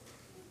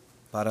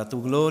para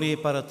tu gloria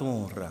y para tu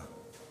honra.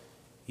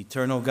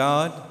 Eternal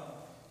God,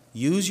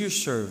 use your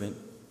servant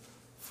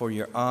for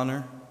your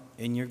honor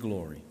and your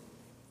glory.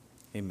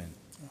 Amen.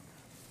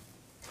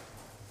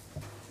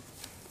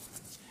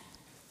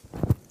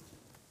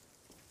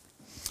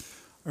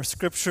 Our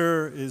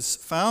scripture is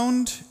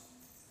found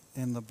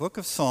in the book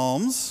of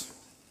Psalms,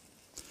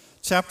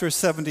 chapter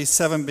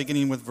 77,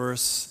 beginning with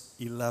verse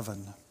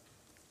 11.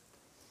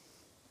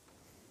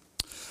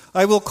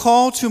 I will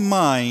call to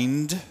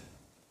mind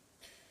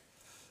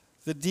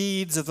the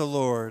deeds of the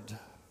Lord.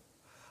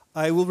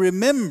 I will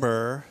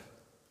remember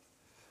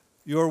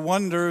your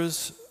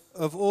wonders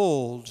of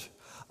old.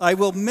 I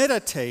will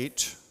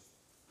meditate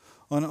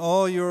on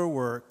all your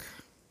work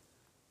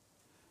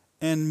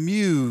and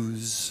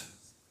muse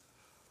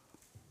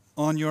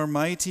on your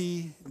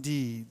mighty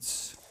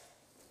deeds.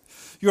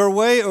 Your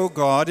way, O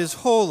God, is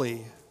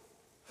holy.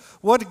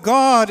 What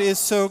God is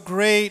so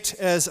great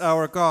as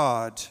our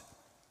God?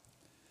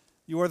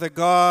 You are the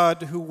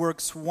God who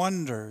works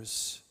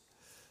wonders.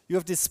 You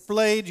have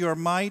displayed your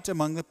might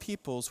among the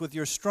peoples. With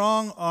your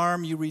strong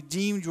arm you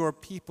redeemed your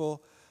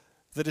people,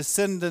 the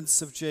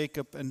descendants of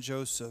Jacob and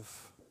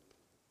Joseph.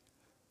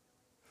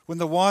 When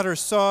the waters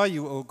saw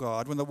you, O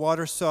God, when the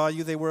waters saw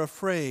you, they were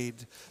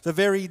afraid. The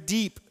very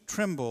deep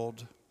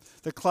trembled.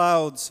 The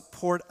clouds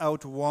poured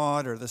out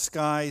water. The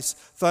skies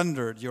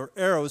thundered. Your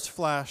arrows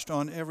flashed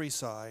on every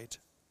side.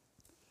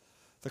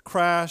 The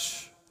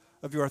crash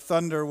of your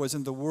thunder was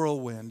in the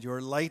whirlwind. Your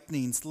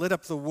lightnings lit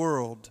up the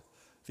world.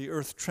 The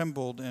earth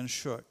trembled and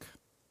shook.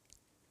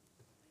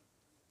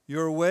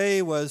 Your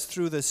way was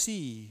through the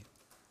sea,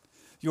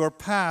 your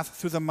path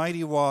through the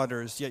mighty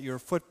waters, yet your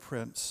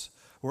footprints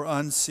were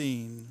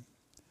unseen.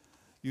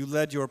 You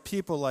led your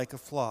people like a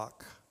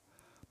flock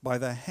by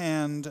the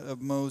hand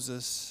of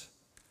Moses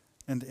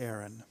and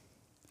Aaron.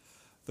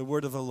 The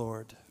word of the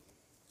Lord.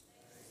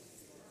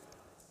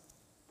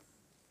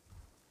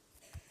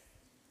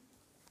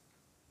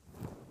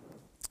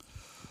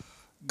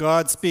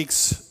 God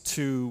speaks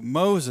to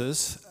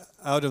Moses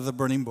out of the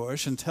burning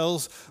bush and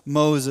tells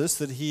Moses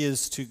that he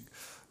is to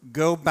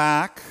go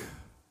back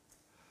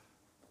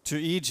to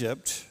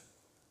Egypt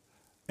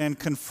and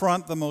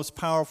confront the most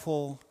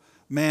powerful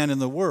man in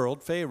the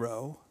world,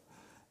 Pharaoh,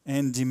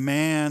 and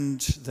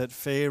demand that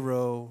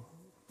Pharaoh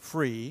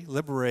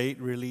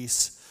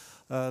release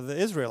the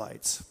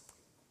Israelites,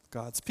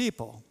 God's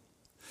people.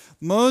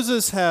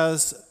 Moses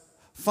has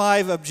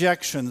 5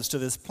 objections to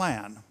this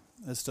plan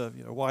as to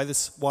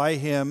why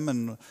him,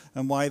 and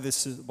how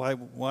is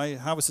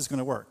this going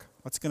to work?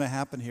 What's going to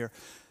happen here?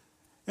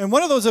 And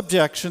one of those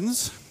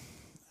objections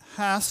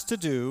has to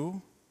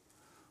do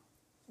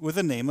with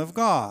the name of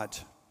God.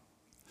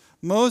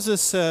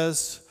 Moses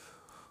says,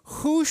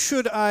 "Who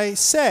should I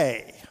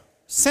say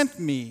sent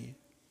me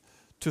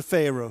to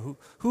Pharaoh?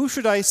 Who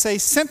should I say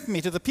sent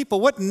me to the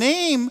people? What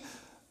name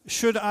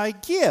should I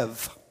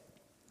give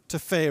to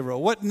Pharaoh?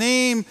 What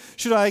name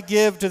should I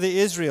give to the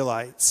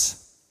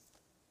Israelites?"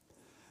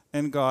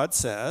 And God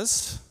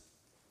says,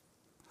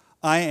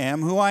 "I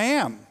am who I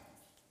am."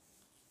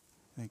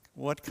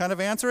 What kind of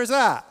answer is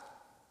that?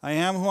 I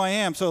am who I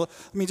am. So,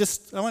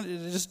 I want you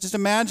to just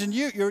imagine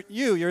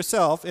you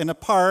yourself in a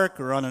park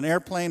or on an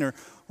airplane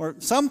or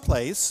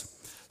someplace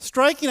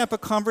striking up a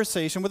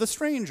conversation with a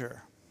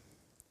stranger.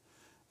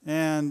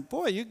 And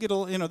boy, you get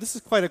this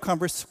is quite a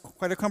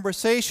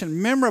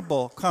conversation,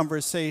 memorable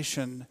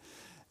conversation.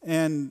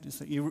 And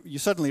you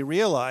suddenly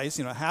realize,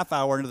 a half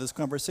hour into this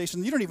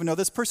conversation, you don't even know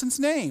this person's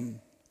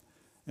name.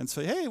 And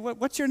say, "Hey,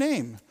 what's your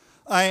name?"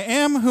 "I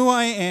am who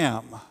I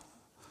am."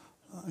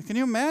 Can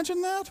you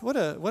imagine that? What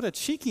a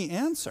cheeky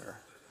answer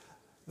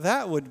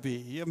that would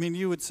be.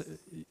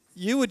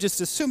 You would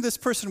just assume this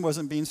person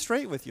wasn't being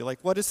straight with you.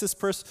 Like, what is this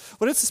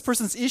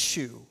person's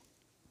issue?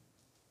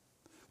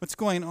 What's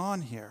going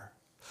on here?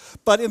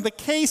 But in the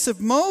case of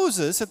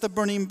Moses at the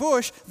burning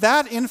bush,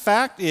 that in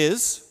fact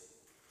is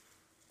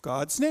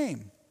God's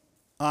name.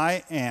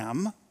 I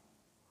am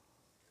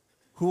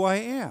who I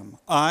am.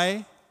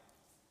 I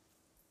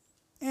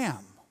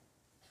am.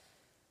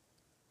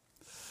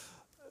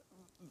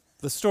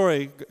 The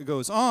story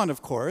goes on,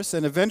 of course,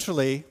 and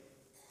eventually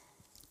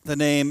the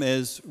name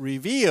is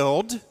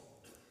revealed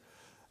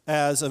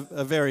as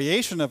a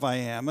variation of I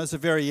am, as a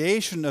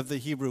variation of the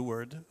Hebrew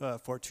word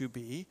for to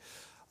be,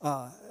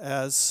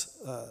 as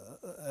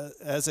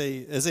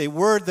a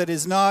word that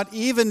is not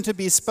even to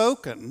be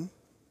spoken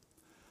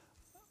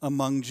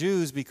among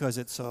Jews because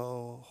it's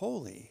so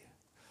holy.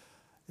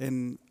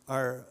 In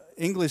our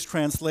English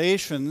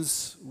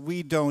translations,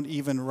 we don't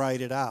even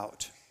write it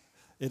out.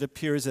 It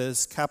appears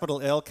as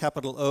capital L,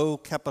 capital O,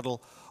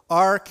 capital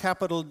R,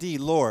 capital D,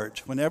 Lord.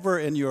 Whenever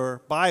in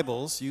your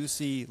Bibles you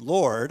see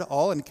Lord,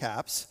 all in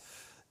caps,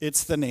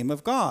 it's the name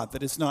of God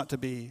that is not to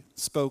be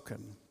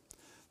spoken.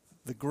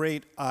 the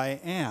great I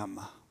am.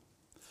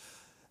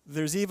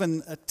 There's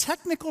even a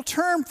technical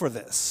term for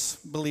this,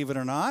 believe it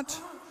or not.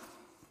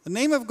 The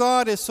name of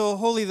God is so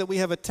holy that we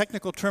have a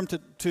technical term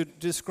to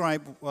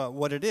describe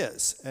what it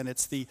is, and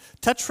it's the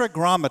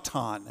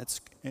tetragrammaton.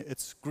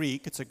 It's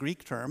Greek, it's a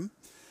Greek term,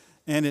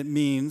 and it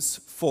means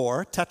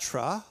 4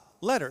 tetra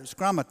letters,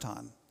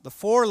 grammaton, the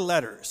 4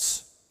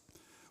 letters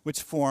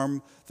which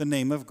form the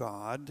name of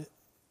God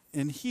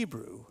in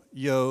Hebrew,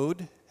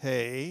 Yod,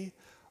 He,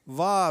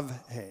 Vav,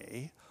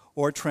 He,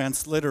 or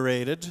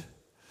transliterated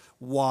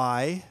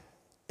Y,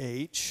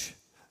 H,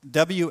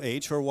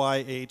 WH, or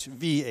YH,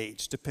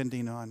 VH,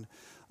 depending on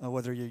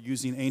whether you're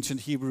using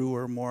ancient Hebrew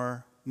or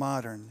more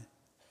modern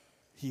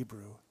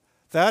Hebrew.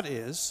 That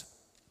is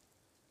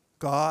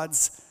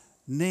God's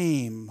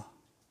name.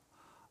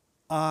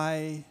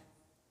 I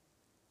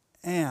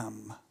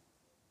am.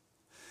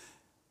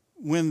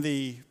 When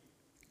we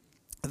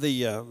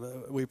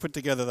put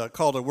together the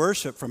call to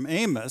worship from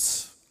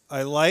Amos,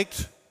 I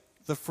liked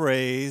the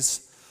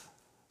phrase,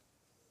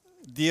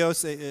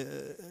 Dios,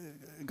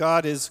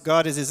 God is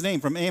his name,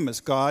 from Amos.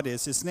 God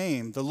is his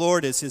name. The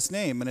Lord is his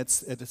name, and it's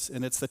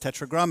the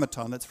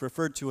tetragrammaton that's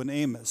referred to in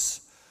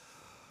Amos.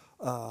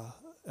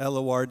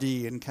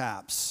 L-O-R-D in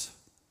caps.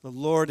 The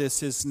Lord is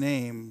his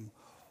name.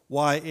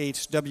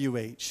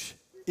 YHWH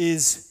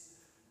is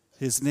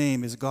his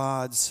name, is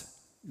God's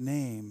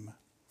name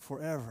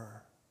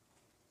forever.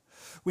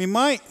 We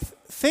might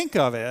think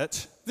of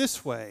it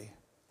this way,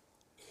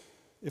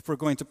 if we're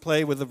going to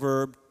play with the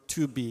verb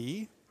to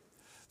be,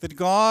 that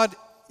God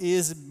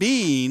is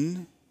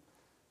being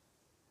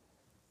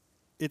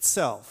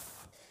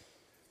itself.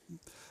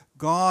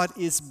 God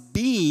is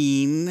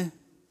being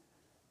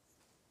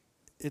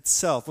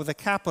itself with a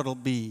capital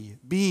B,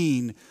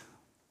 being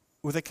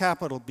with a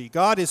capital B.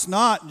 God is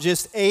not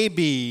just a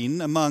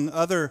being among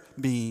other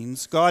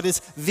beings. God is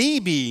the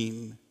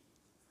being.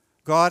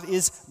 God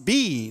is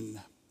being.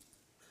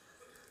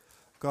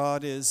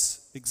 God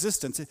is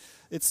existence.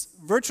 It's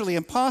virtually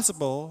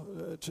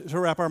impossible to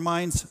wrap our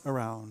minds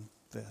around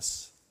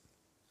this.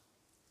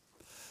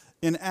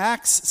 In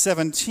Acts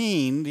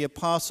 17, the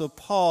Apostle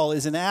Paul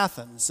is in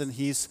Athens, and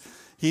he's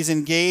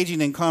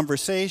engaging in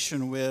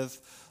conversation with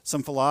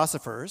some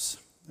philosophers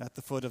at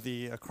the foot of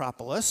the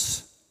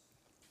Acropolis.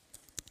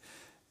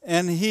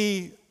 And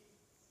he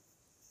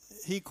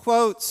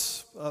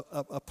quotes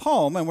a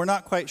poem, and we're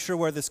not quite sure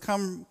where this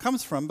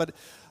comes from, but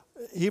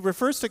he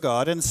refers to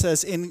God and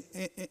says,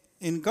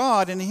 in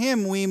God, in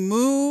him, we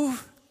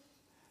move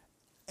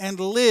and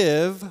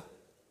live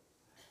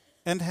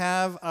and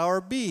have our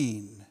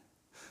being.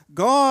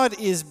 God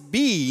is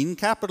being,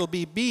 capital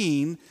B,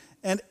 being,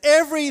 and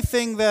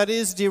everything that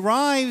is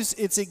derives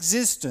its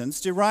existence,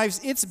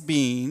 derives its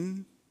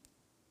being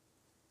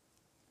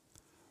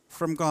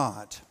from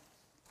God.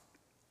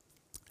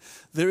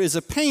 There is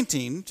a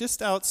painting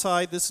just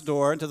outside this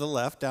door and to the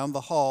left, down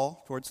the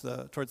hall towards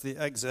the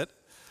exit,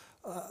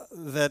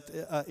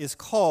 that is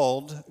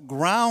called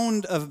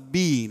Ground of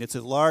Being. It's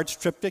a large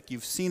triptych.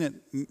 You've seen it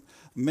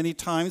many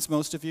times,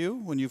 most of you,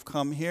 when you've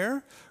come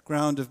here.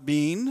 Ground of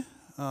Being.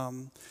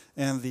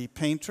 And the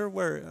painter,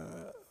 where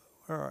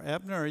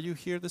Abner, are you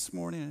here this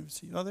morning?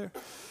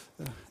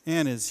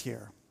 Ann is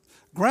here.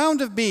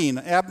 Ground of Being,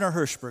 Abner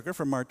Hirschberger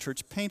from our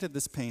church painted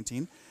this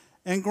painting.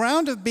 And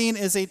ground of being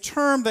is a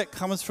term that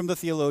comes from the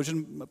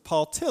theologian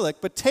Paul Tillich,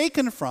 but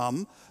taken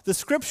from the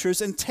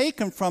scriptures and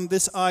taken from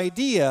this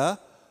idea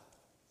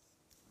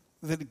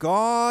that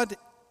God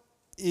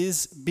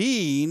is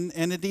being,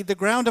 and indeed the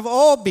ground of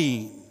all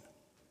being.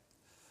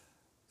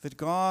 That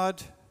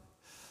God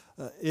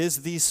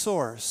is the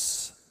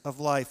source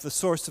of life, the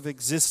source of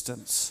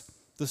existence,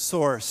 the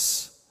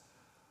source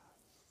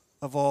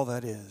of all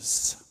that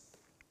is.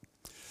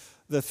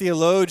 The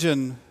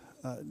theologian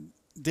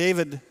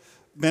David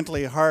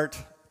Bentley Hart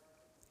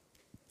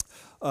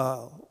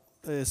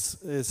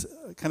is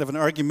kind of an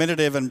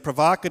argumentative and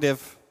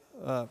provocative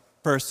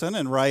person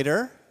and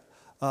writer,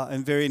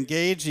 and very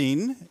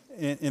engaging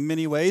in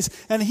many ways.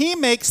 And he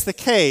makes the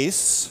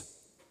case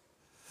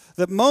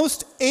that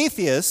most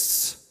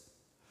atheists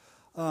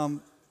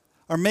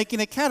are making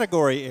a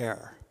category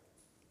error.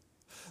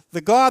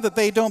 The God that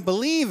they don't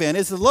believe in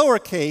is the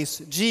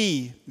lowercase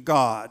g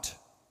God.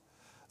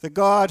 The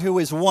God who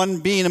is one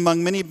being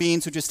among many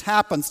beings who just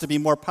happens to be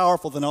more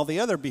powerful than all the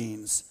other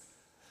beings.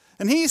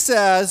 And he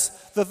says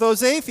that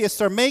those atheists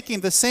are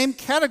making the same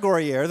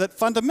category error that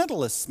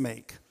fundamentalists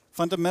make.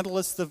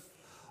 Fundamentalists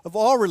of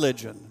all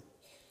religion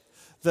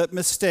that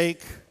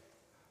mistake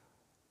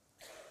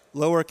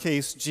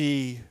lowercase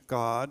g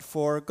God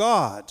for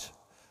God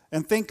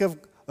and think of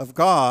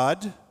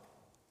God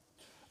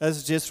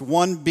as just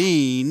one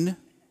being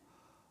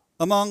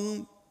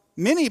among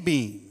many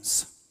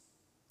beings.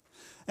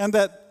 And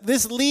that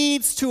this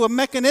leads to a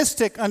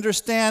mechanistic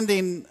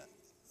understanding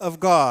of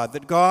God,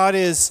 that God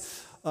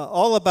is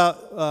all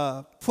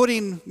about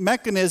putting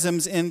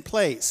mechanisms in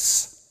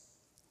place.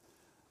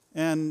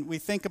 And we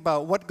think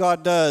about what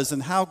God does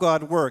and how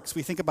God works.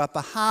 We think about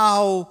the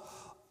how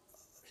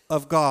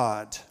of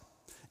God.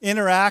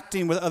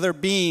 interacting with other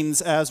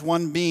beings as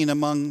one being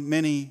among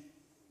many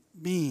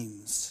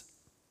beings.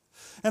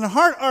 And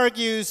Hart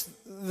argues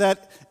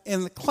that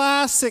in the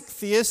classic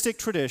theistic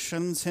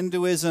traditions,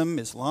 Hinduism,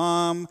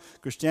 Islam,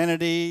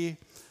 Christianity,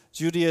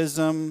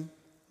 Judaism,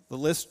 the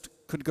list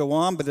could go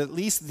on, but at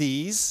least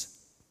these,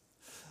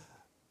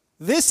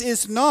 this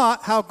is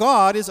not how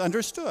God is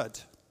understood.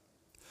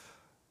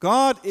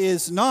 God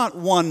is not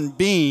one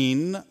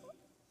being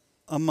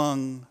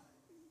among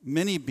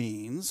many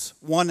beings,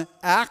 one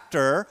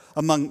actor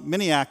among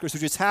many actors who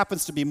just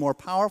happens to be more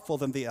powerful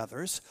than the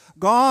others.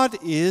 God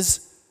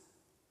is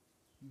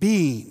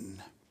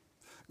being.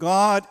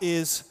 God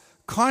is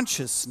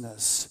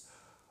consciousness.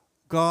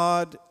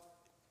 God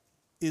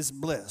is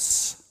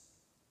bliss.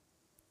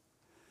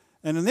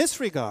 And in this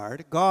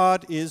regard,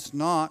 God is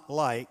not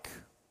like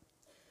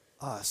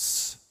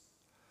us.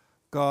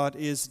 God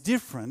is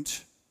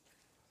different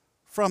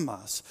from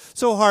us.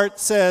 So Hart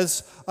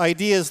says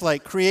ideas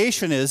like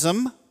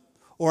creationism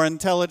or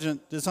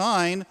intelligent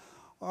design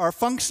are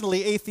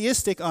functionally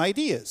atheistic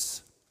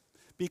ideas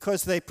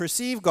because they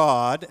perceive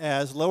God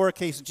as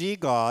lowercase g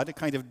God, a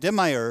kind of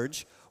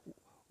demiurge,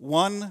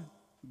 one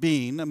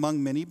being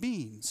among many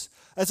beings,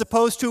 as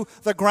opposed to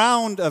the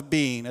ground of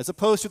being, as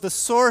opposed to the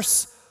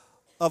source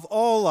of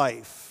all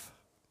life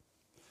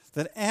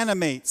that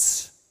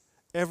animates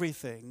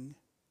everything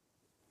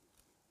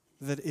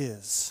that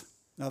is.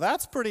 Now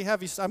that's pretty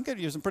heavy. I'm going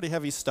to use some pretty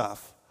heavy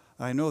stuff.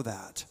 I know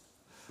that.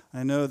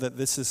 I know that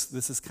this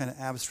is kind of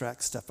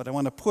abstract stuff, but I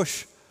want to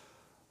push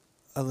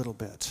a little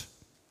bit.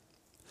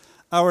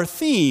 Our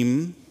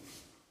theme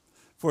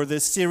for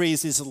this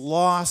series is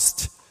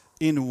Lost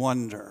in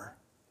Wonder.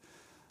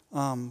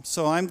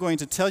 So I'm going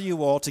to tell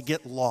you all to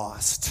get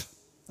lost.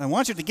 I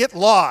want you to get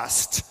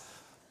lost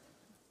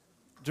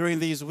during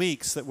these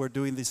weeks that we're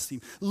doing this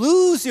theme.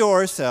 Lose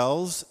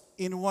yourselves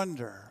in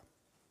wonder.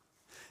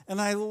 And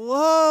I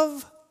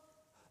love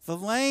the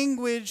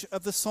language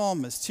of the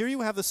psalmist. Here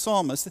you have the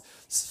psalmist.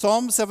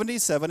 Psalm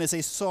 77 is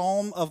a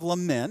psalm of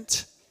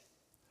lament,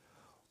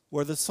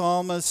 where the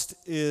psalmist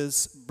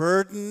is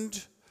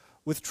burdened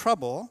with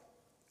trouble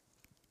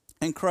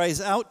and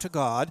cries out to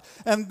God.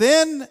 And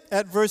then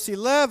at verse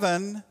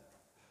 11,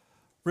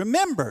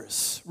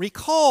 remembers,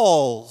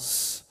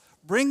 recalls,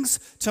 brings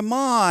to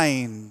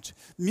mind,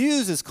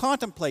 muses,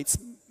 contemplates,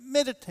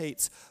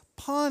 meditates,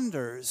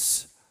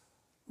 ponders,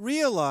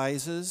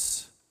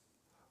 realizes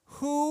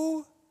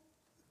who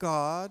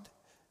God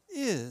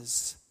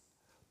is.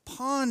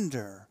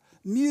 Ponder,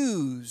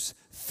 muse,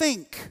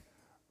 think,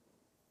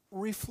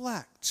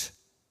 reflect.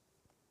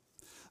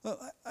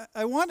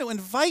 I want to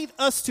invite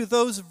us to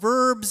those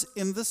verbs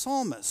in the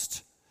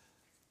psalmist,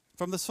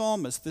 from the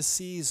psalmist this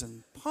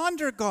season.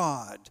 Ponder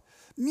God,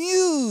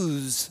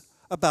 muse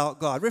about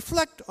God,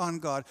 reflect on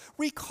God,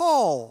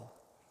 recall,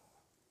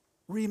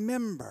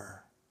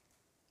 remember,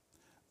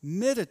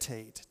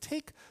 meditate,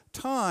 take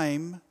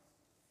time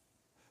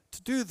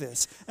to do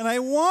this. And I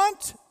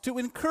want to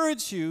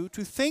encourage you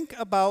to think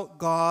about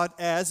God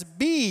as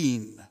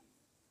being.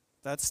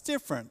 That's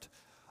different.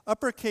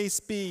 Uppercase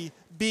B,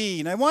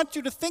 being. I want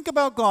you to think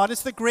about God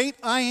as the great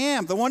I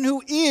am, the one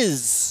who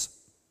is,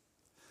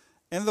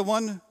 and the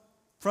one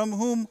from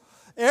whom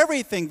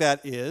everything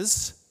that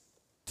is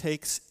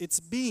takes its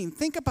being.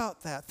 Think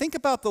about that. Think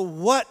about the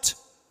what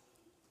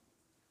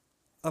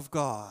of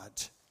God,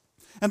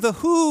 and the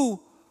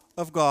who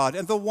of God,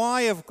 and the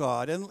why of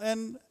God,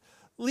 and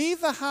leave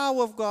the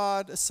how of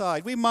God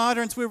aside. We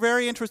moderns, we're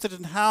very interested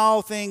in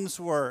how things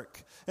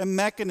work, and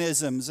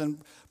mechanisms, and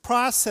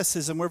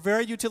processes, and we're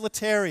very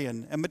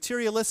utilitarian and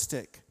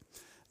materialistic.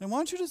 And I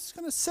want you to just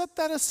kind of set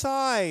that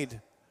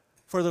aside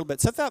for a little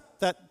bit. Set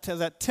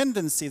that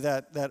tendency,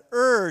 that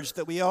urge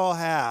that we all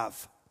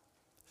have.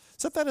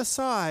 Set that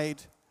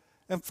aside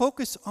and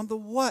focus on the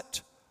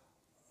what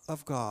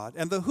of God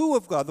and the who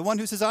of God, the one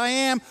who says, I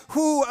am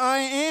who I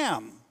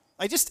am.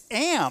 I just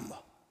am.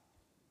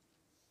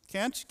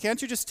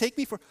 Can't you just take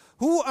me for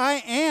who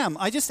I am?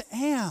 I just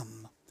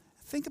am.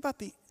 Think about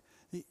the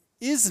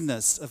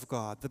isness of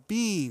God, the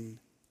being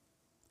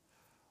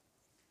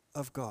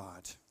of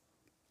God.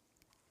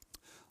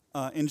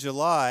 In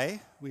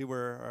July,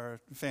 our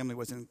family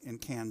was in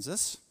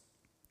Kansas.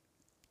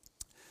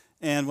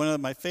 And one of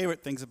my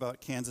favorite things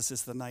about Kansas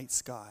is the night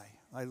sky.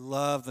 I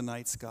love the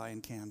night sky in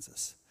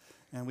Kansas.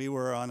 And we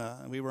were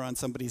on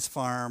somebody's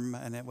farm,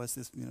 and it was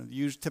this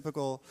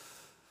typical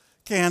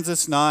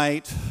Kansas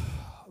night,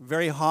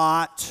 very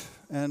hot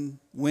and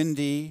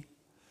windy.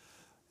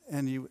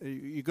 And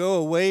you go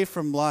away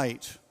from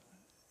light,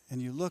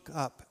 and you look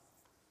up,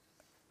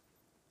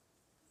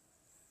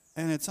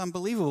 and it's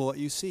unbelievable what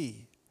you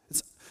see.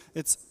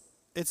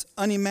 It's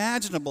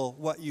unimaginable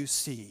what you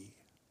see.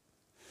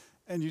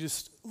 And you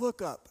just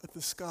look up at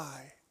the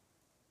sky,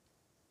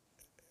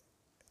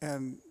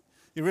 and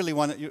you really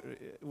want to,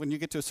 when you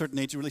get to a certain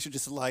age, you really should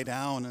just lie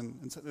down,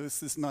 and so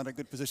this is not a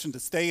good position to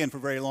stay in for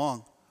very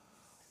long.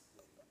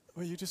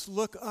 Where you just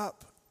look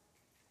up,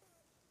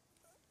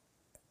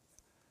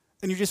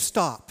 and you just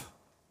stop.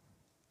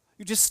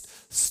 You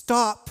just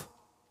stop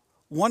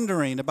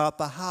wondering about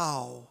the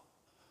how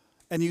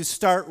and you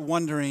start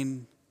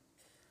wondering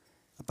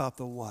about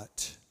the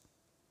what,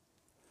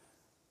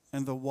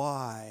 and the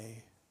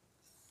why,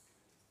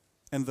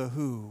 and the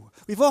who.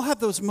 We've all had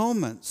those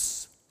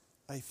moments,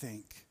 I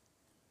think.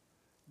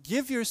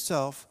 Give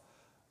yourself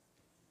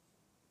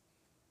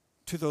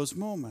to those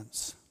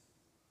moments.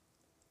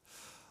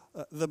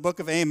 The book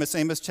of Amos,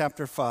 Amos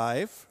chapter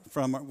 5,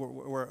 from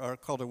where our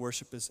call to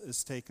worship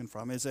is taken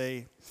from,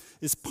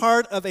 is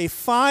part of a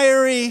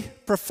fiery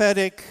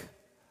prophetic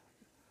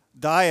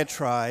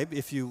diatribe,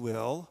 if you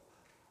will,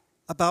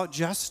 about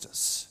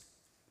justice.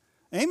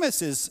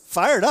 Amos is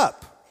fired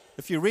up.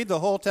 If you read the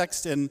whole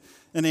text in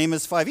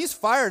Amos 5, he's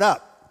fired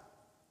up.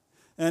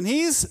 And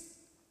he's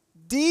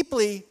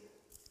deeply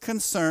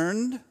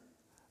concerned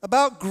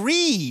about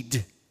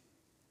greed.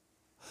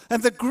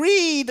 And the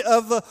greed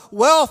of the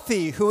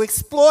wealthy who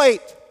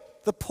exploit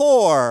the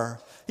poor.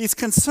 He's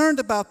concerned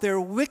about their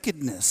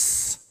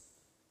wickedness,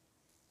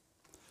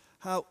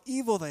 how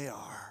evil they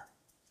are.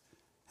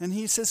 And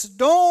he says,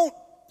 don't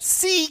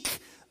seek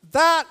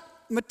that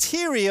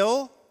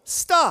material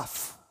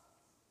stuff.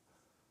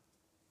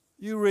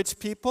 You rich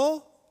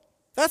people,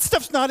 that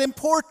stuff's not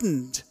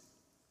important.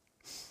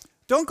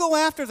 Don't go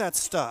after that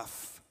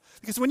stuff.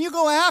 Because when you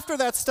go after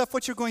that stuff,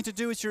 what you're going to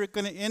do is you're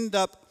going to end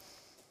up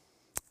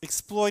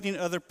exploiting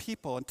other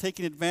people and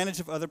taking advantage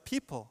of other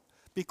people,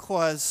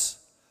 because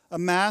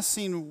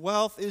amassing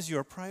wealth is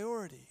your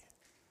priority.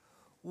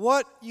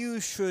 What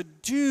you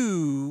should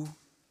do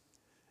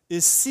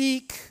is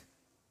seek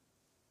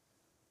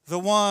the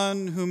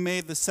one who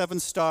made the 7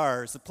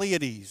 stars, the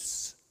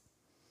Pleiades,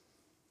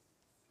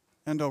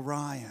 and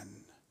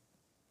Orion.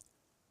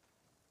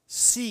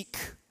 Seek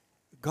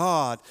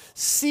God.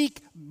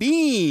 Seek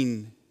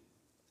being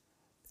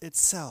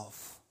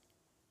itself.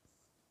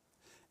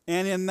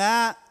 And in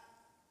that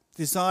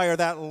desire,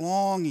 that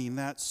longing,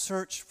 that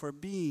search for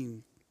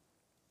being,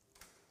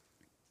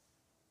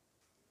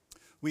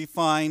 we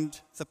find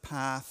the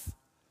path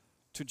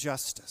to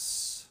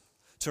justice,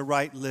 to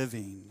right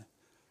living,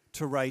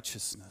 to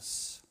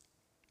righteousness.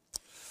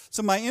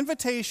 So my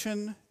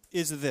invitation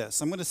is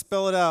this. I'm going to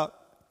spell it out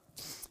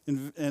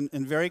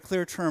in very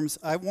clear terms.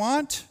 I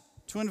want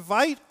to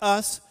invite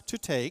us to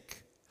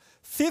take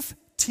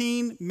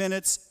 15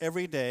 minutes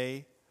every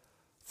day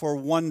for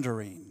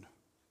wondering,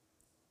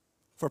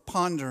 for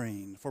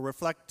pondering, for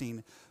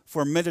reflecting,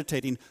 for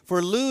meditating,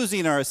 for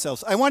losing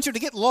ourselves. I want you to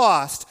get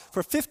lost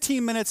for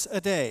 15 minutes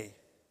a day.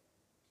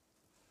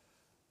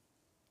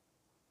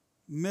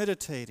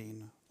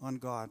 Meditating on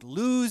God.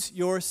 Lose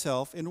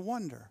yourself in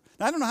wonder.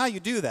 Now, I don't know how you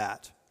do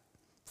that.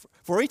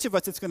 For each of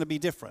us, it's going to be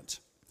different.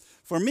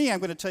 For me, I'm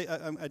going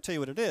to tell you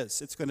what it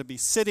is. It's going to be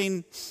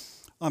sitting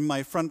on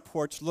my front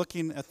porch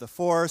looking at the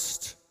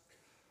forest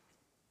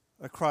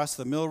across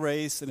the mill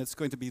race, and it's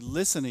going to be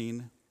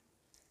listening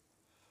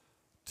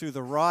to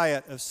the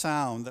riot of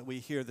sound that we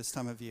hear this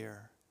time of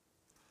year.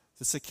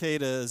 The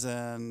cicadas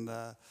and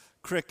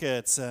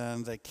crickets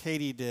and the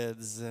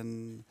katydids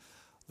and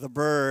the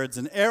birds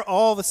and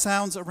all the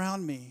sounds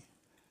around me.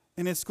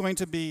 And it's going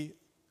to be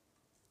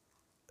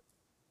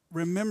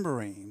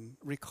remembering,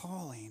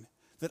 recalling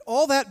that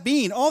all that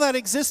being, all that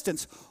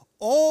existence,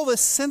 all the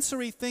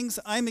sensory things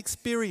I'm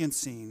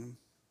experiencing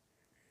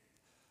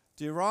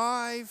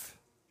derive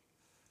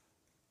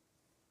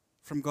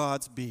from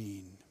God's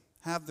being,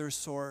 have their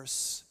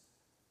source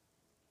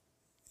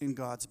in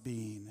God's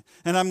being.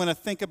 And I'm going to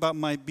think about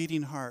my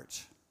beating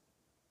heart,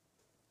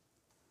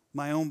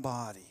 my own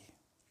body,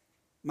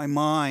 my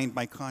mind,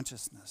 my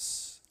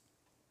consciousness.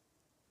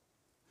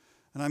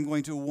 And I'm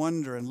going to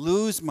wonder and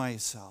lose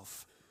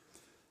myself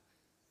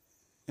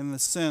in the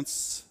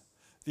sense,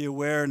 the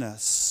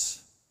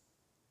awareness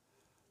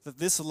that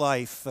this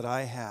life that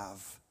I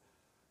have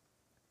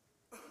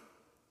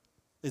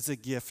is a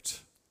gift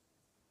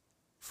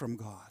from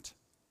God.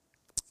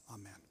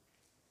 Amen.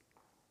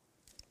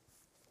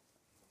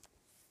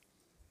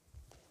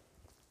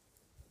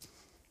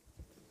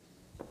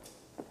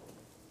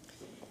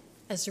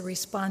 As a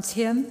response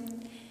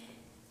hymn,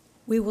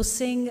 we will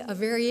sing a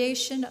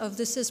variation of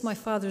This Is My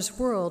Father's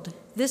World.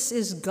 This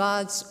is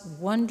God's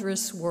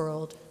wondrous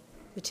world.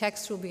 The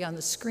text will be on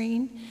the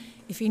screen.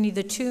 If you need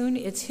the tune,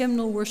 it's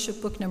Hymnal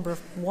Worship Book number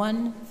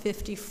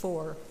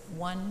 154,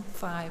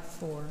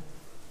 154.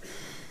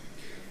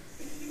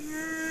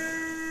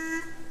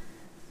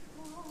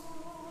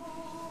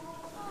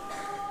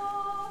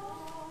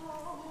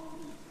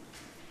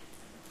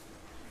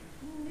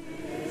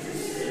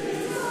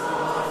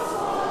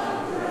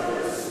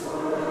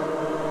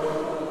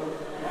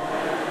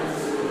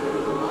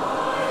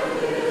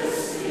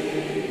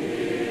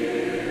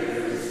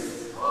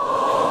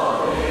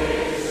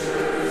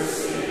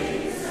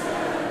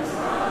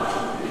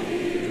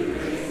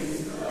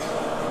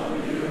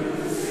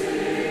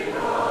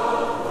 Oh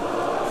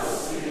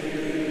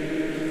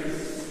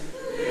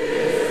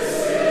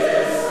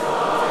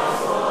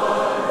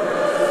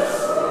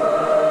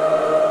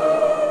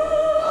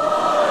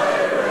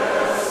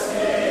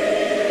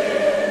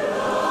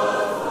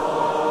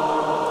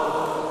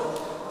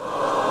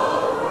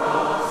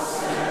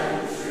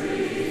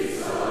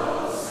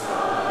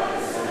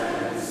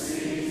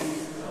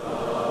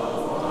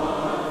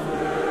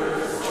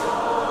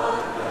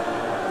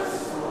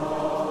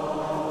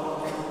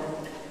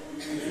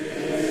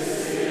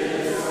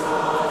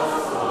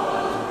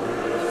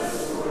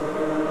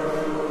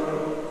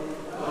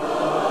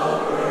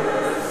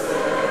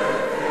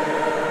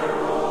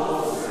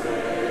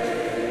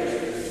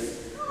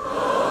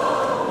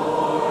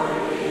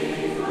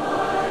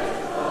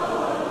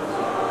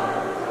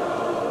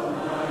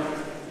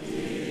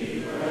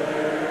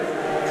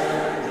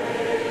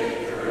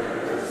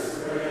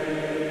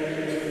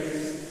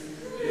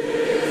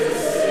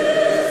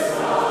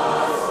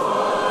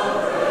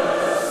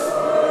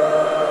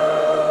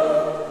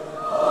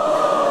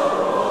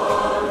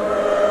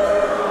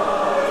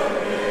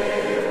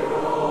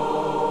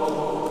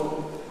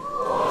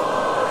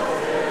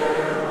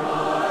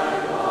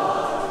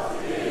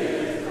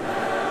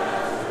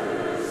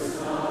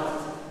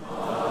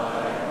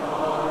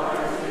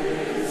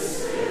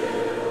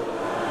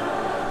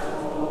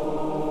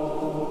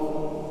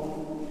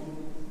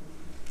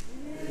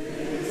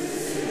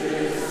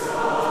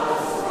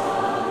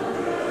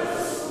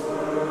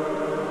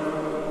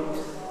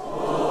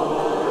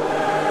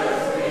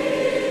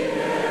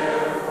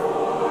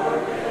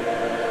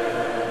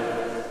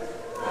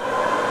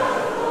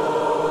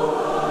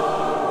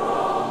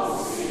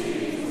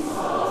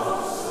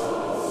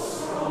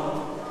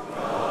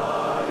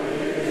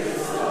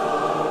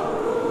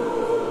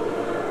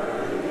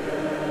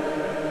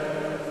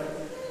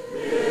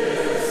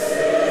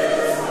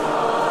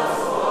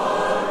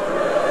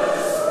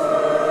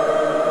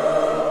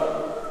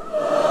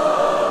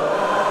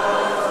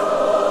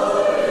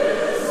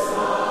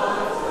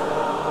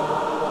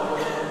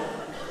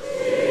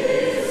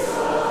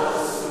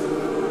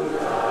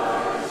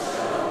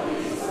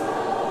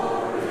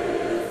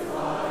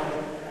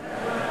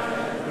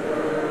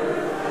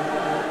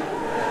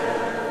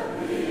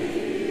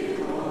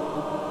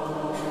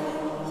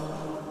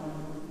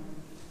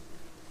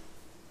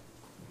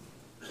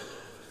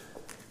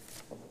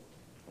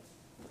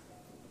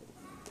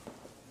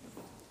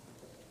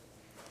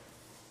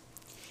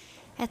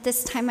At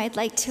this time, I'd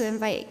like to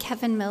invite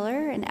Kevin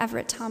Miller and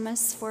Everett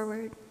Thomas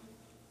forward.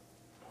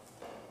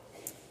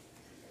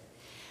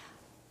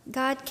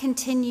 God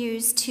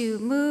continues to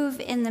move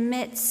in the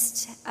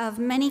midst of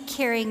many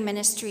caring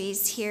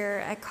ministries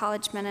here at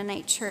College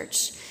Mennonite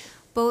Church,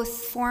 both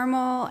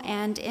formal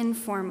and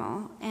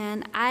informal.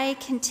 And I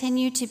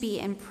continue to be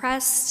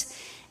impressed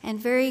and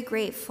very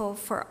grateful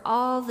for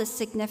all the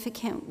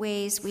significant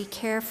ways we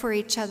care for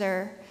each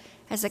other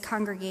as a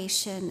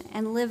congregation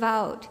and live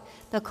out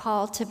the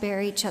call to bear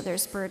each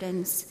other's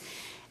burdens.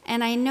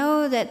 And I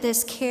know that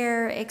this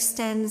care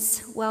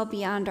extends well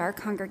beyond our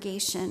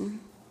congregation.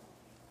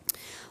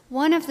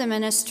 One of the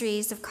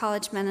ministries of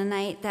College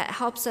Mennonite that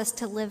helps us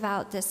to live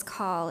out this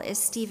call is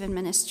Stephen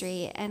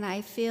Ministry, and I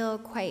feel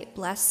quite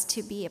blessed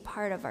to be a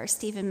part of our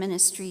Stephen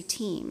Ministry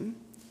team.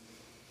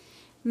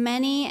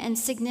 Many and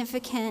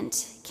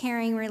significant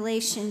caring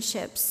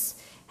relationships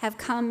have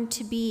come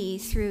to be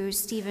through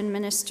Stephen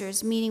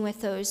ministers meeting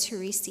with those who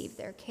receive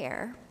their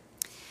care.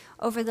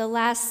 Over the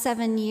last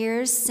 7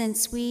 years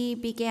since we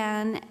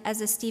began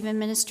as a Stephen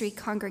Ministry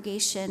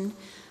congregation,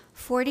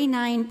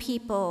 49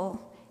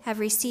 people have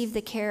received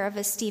the care of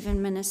a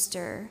Stephen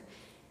minister,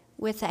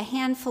 with a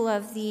handful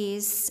of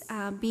these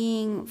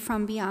being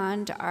from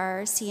beyond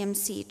our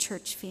CMC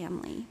church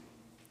family.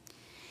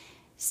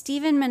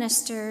 Stephen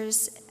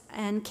ministers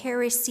and care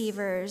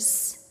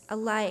receivers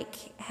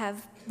alike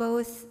have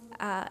both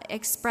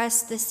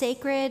expressed the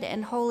sacred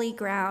and holy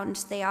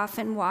ground they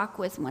often walk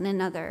with one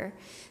another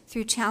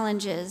through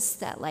challenges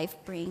that life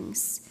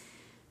brings.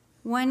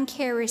 One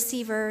care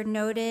receiver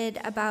noted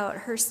about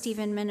her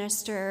Stephen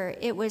minister,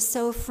 "It was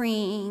so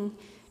freeing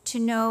to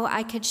know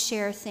I could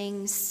share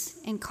things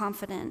in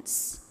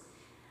confidence."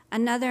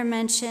 Another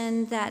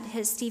mentioned that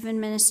his Stephen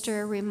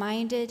minister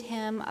reminded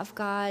him of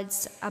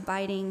God's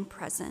abiding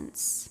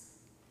presence.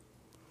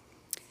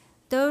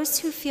 Those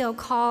who feel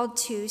called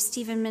to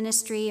Stephen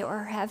Ministry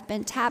or have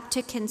been tapped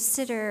to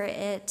consider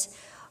it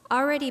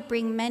already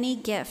bring many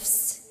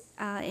gifts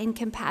in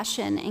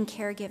compassion and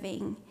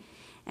caregiving.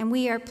 And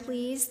we are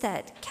pleased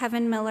that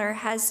Kevin Miller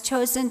has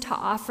chosen to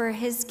offer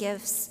his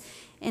gifts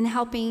in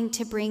helping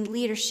to bring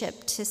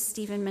leadership to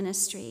Stephen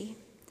Ministry.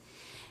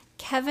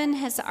 Kevin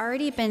has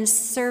already been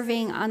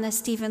serving on the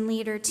Stephen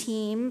Leader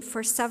team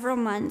for several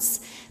months,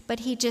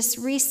 but he just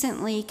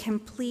recently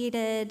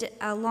completed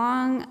a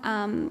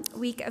long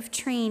week of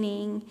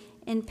training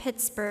in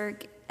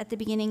Pittsburgh at the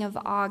beginning of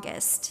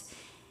August.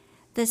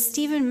 The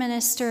Stephen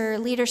Minister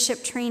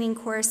Leadership Training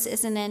course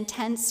is an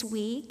intense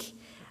week.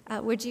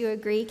 Would you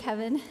agree,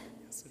 Kevin?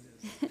 Yes,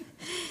 it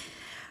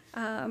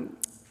is.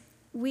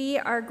 We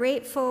are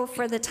grateful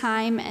for the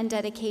time and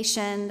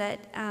dedication that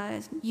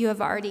you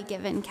have already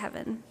given,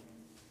 Kevin.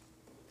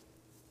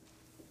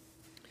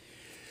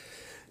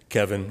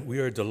 Kevin, we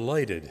are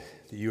delighted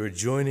that you are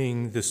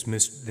joining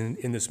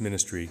in this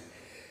ministry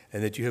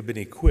and that you have been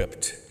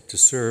equipped to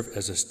serve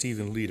as a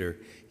Stephen leader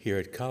here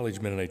at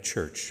College Mennonite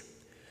Church.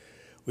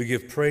 We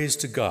give praise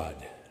to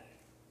God,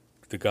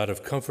 the God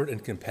of comfort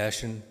and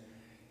compassion,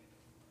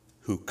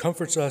 who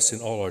comforts us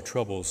in all our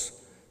troubles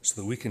so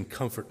that we can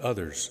comfort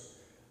others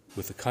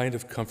with the kind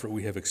of comfort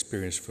we have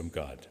experienced from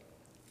God.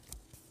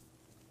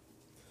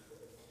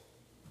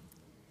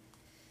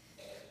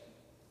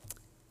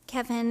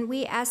 Kevin,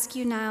 we ask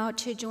you now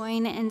to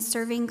join in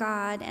serving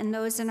God and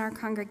those in our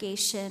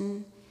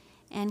congregation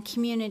and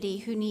community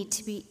who need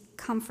to be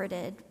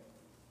comforted.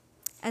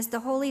 As the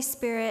Holy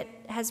Spirit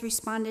has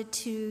responded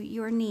to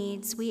your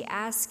needs, we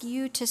ask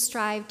you to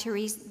strive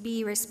to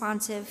be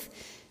responsive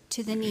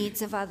to the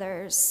needs of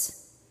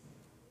others.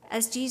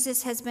 As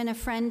Jesus has been a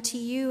friend to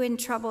you in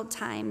troubled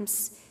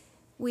times,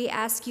 we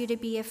ask you to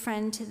be a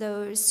friend to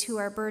those who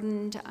are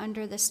burdened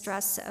under the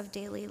stress of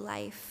daily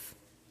life.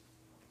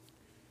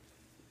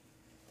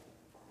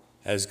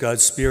 As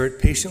God's Spirit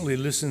patiently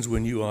listens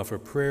when you offer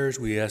prayers,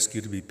 we ask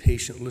you to be a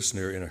patient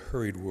listener in a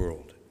hurried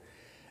world.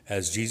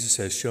 As Jesus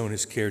has shown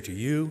his care to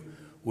you,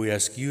 we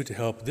ask you to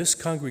help this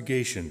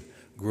congregation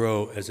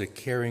grow as a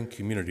caring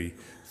community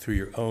through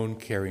your own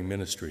caring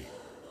ministry.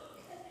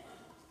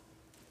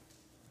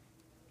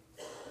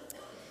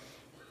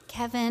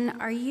 Kevin,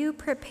 are you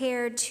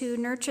prepared to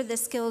nurture the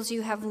skills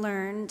you have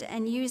learned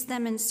and use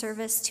them in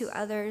service to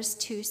others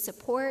to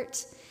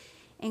support,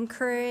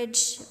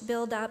 encourage,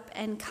 build up,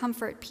 and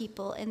comfort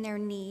people in their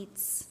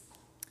needs?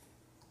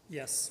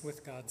 Yes,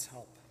 with God's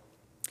help.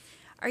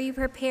 Are you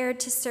prepared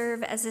to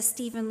serve as a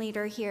Stephen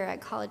leader here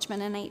at College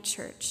Mennonite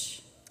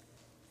Church?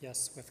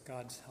 Yes, with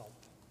God's help.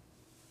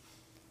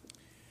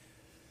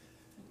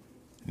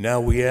 Now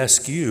we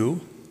ask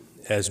you,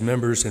 as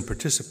members and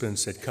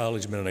participants at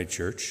College Mennonite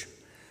Church,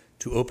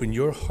 to open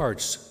your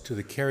hearts to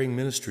the caring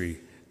ministry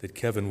that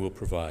Kevin will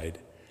provide,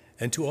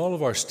 and to all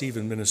of our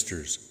Stephen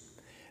ministers,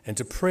 and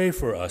to pray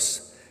for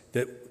us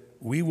that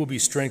we will be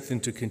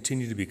strengthened to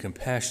continue to be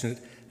compassionate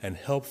and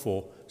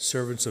helpful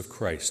servants of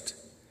Christ.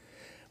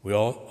 We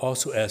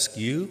also ask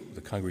you, the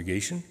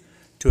congregation,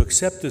 to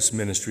accept this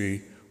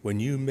ministry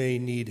when you may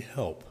need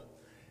help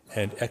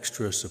and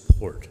extra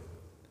support.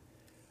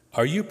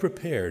 Are you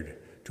prepared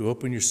to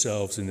open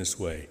yourselves in this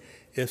way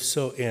If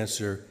so,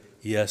 answer,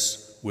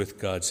 yes, with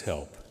God's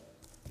help.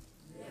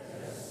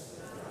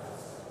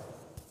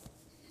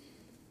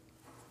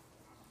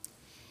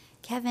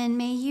 Kevin,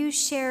 may you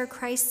share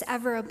Christ's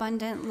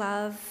ever-abundant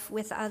love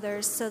with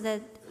others so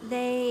that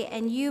they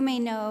and you may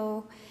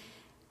know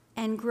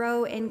and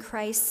grow in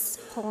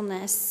Christ's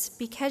wholeness.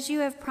 Because you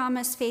have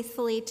promised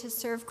faithfully to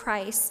serve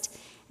Christ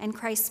and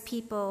Christ's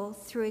people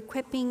through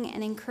equipping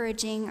and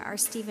encouraging our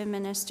Stephen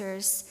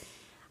ministers,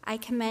 I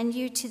commend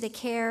you to the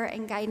care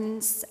and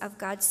guidance of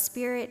God's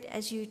Spirit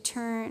as you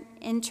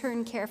in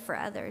turn care for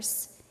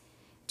others.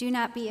 Do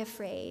not be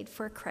afraid,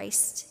 for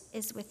Christ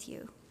is with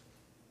you.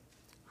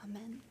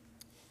 Amen.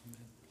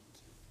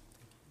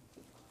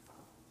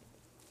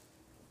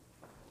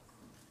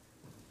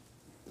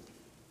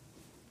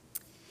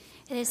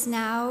 It is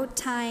now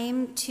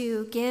time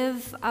to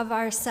give of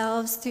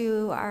ourselves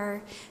through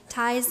our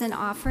tithes and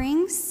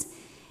offerings.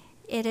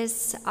 It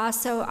is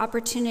also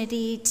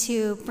opportunity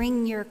to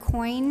bring your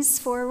coins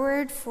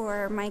forward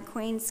for my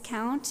coins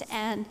count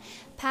and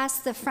pass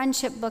the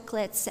friendship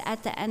booklets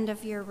at the end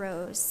of your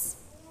rows.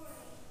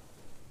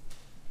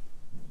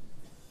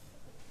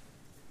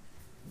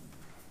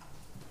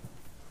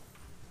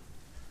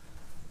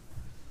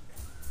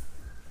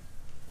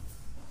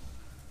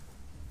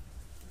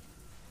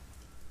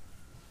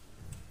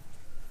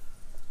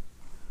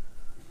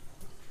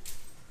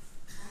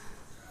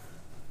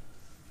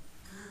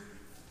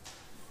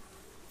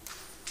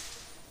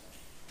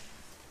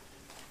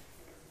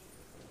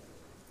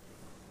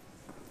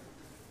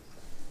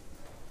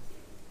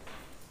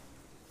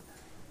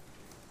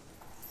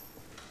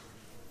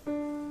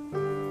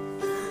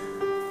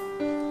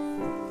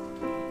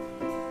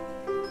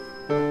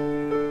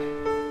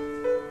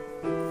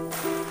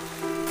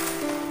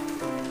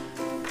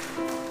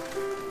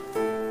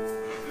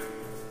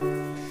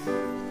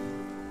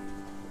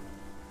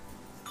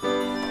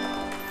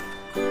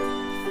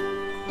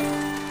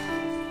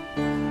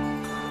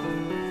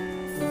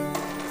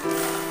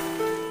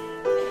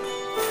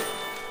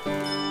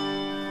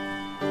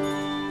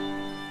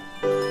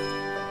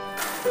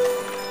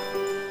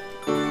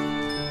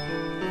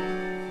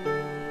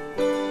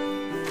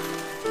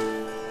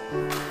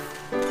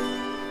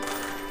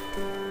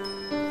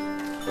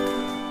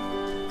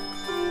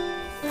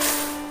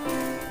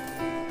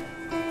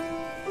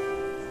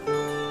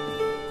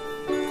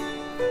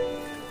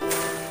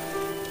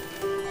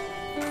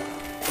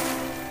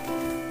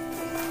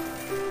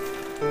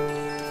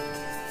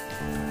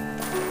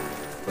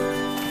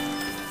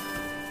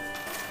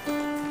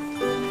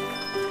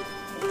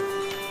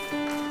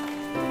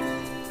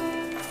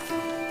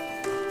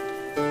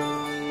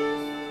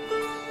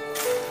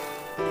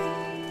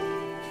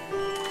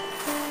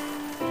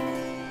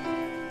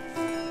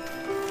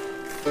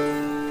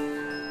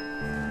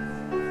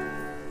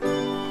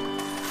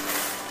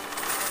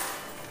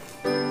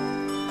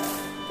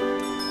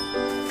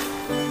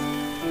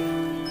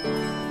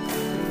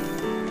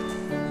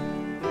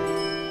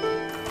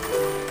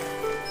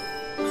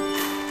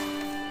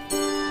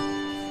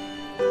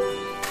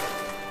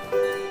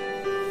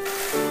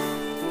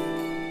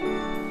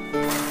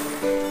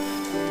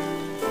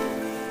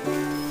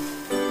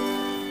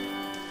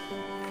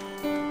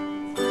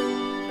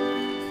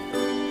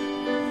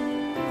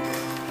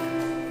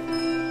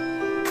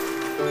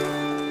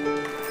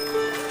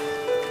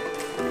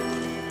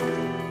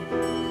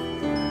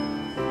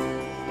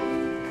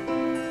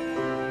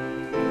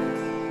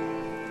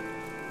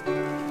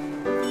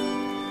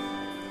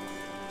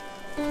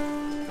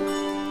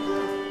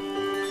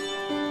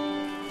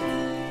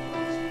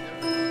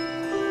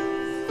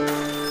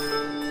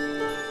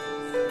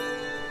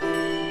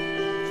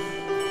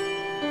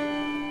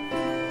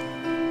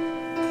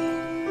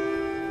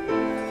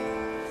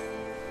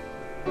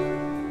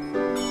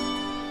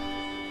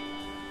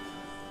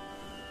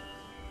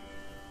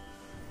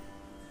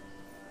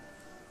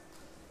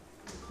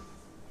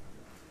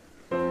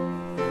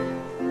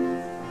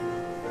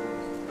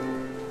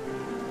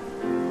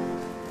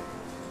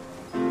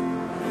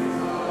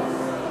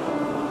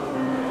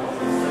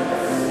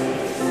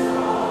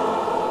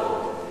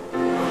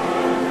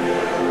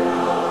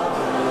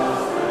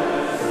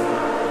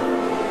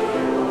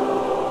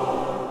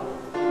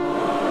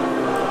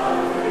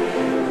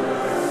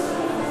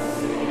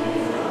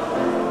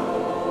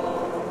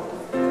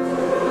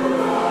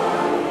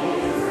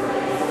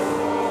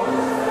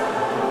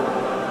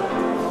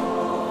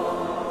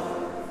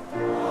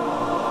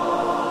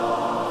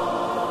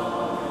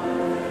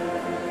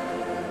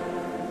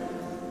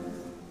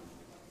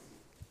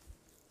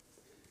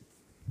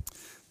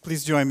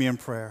 Please join me in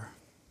prayer.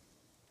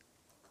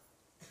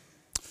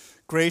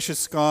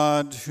 Gracious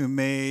God, who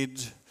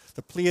made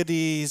the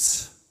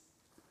Pleiades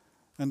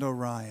and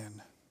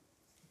Orion,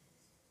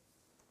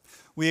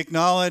 we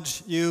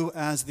acknowledge you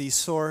as the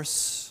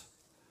source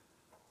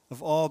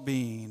of all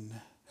being,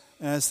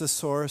 as the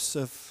source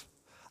of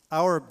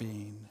our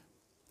being,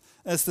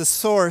 as the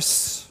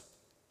source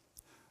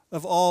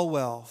of all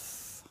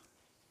wealth.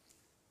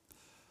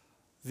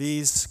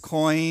 These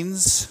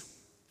coins,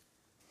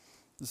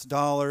 these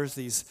dollars,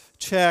 these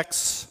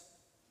checks,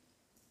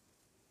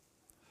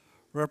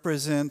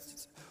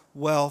 represent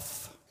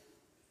wealth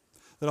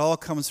that all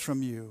comes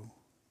from you,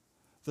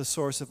 the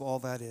source of all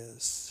that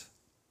is.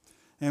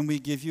 And we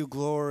give you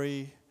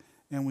glory,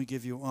 and we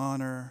give you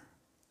honor,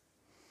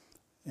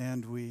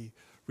 and we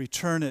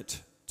return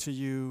it to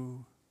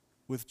you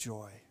with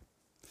joy.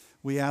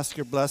 We ask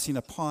your blessing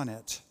upon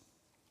it,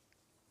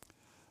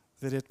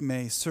 that it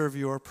may serve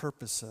your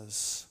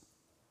purposes,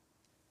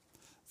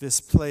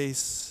 this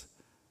place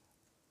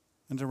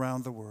and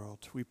around the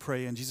world. We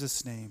pray in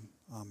Jesus' name,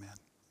 amen.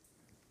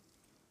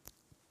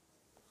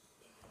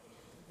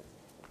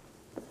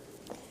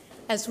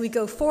 As we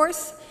go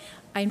forth,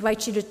 I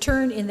invite you to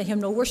turn in the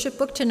hymnal worship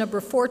book to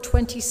number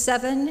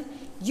 427,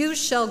 You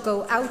Shall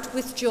Go Out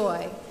with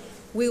Joy.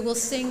 We will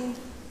sing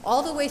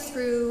all the way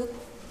through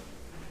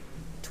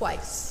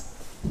twice.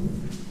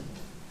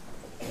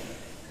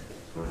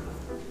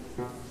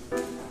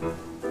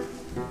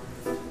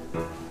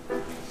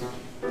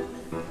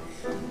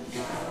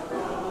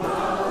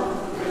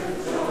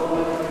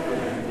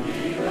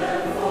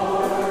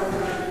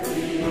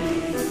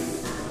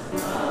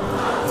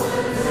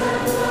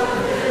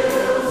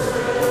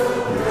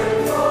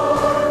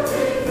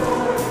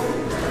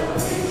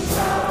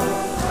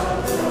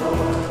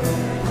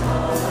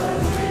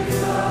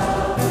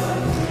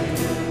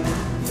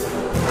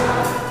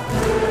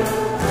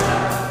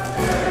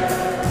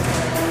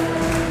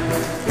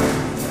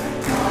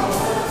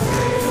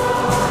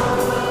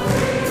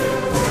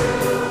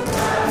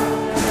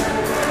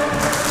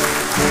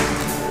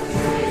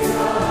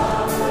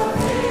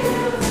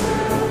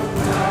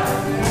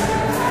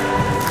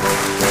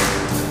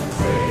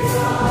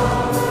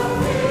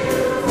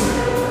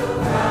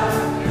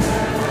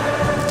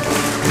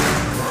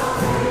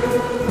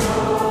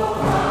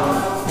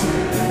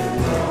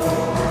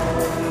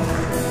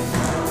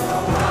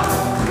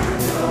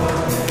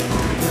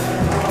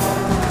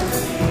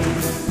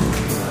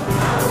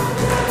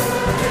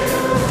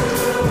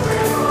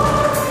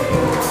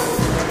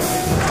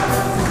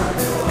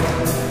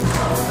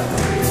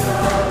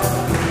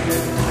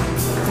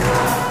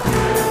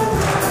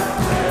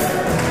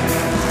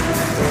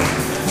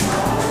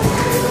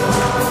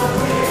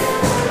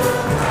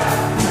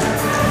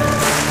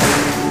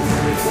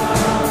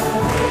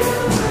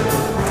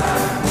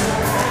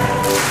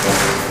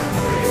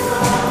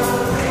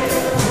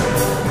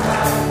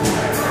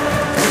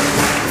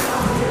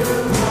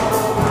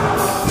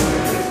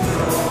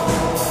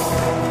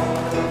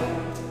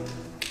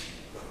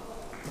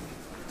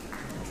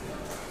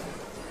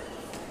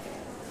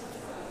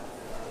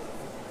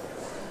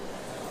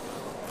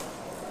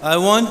 I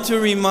want to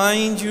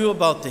remind you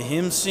about the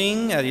hymn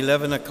sing at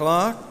 11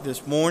 o'clock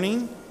this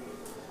morning.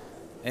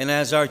 And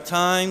as our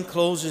time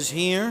closes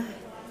here,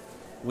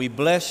 we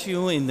bless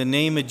you in the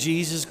name of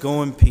Jesus.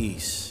 Go in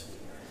peace.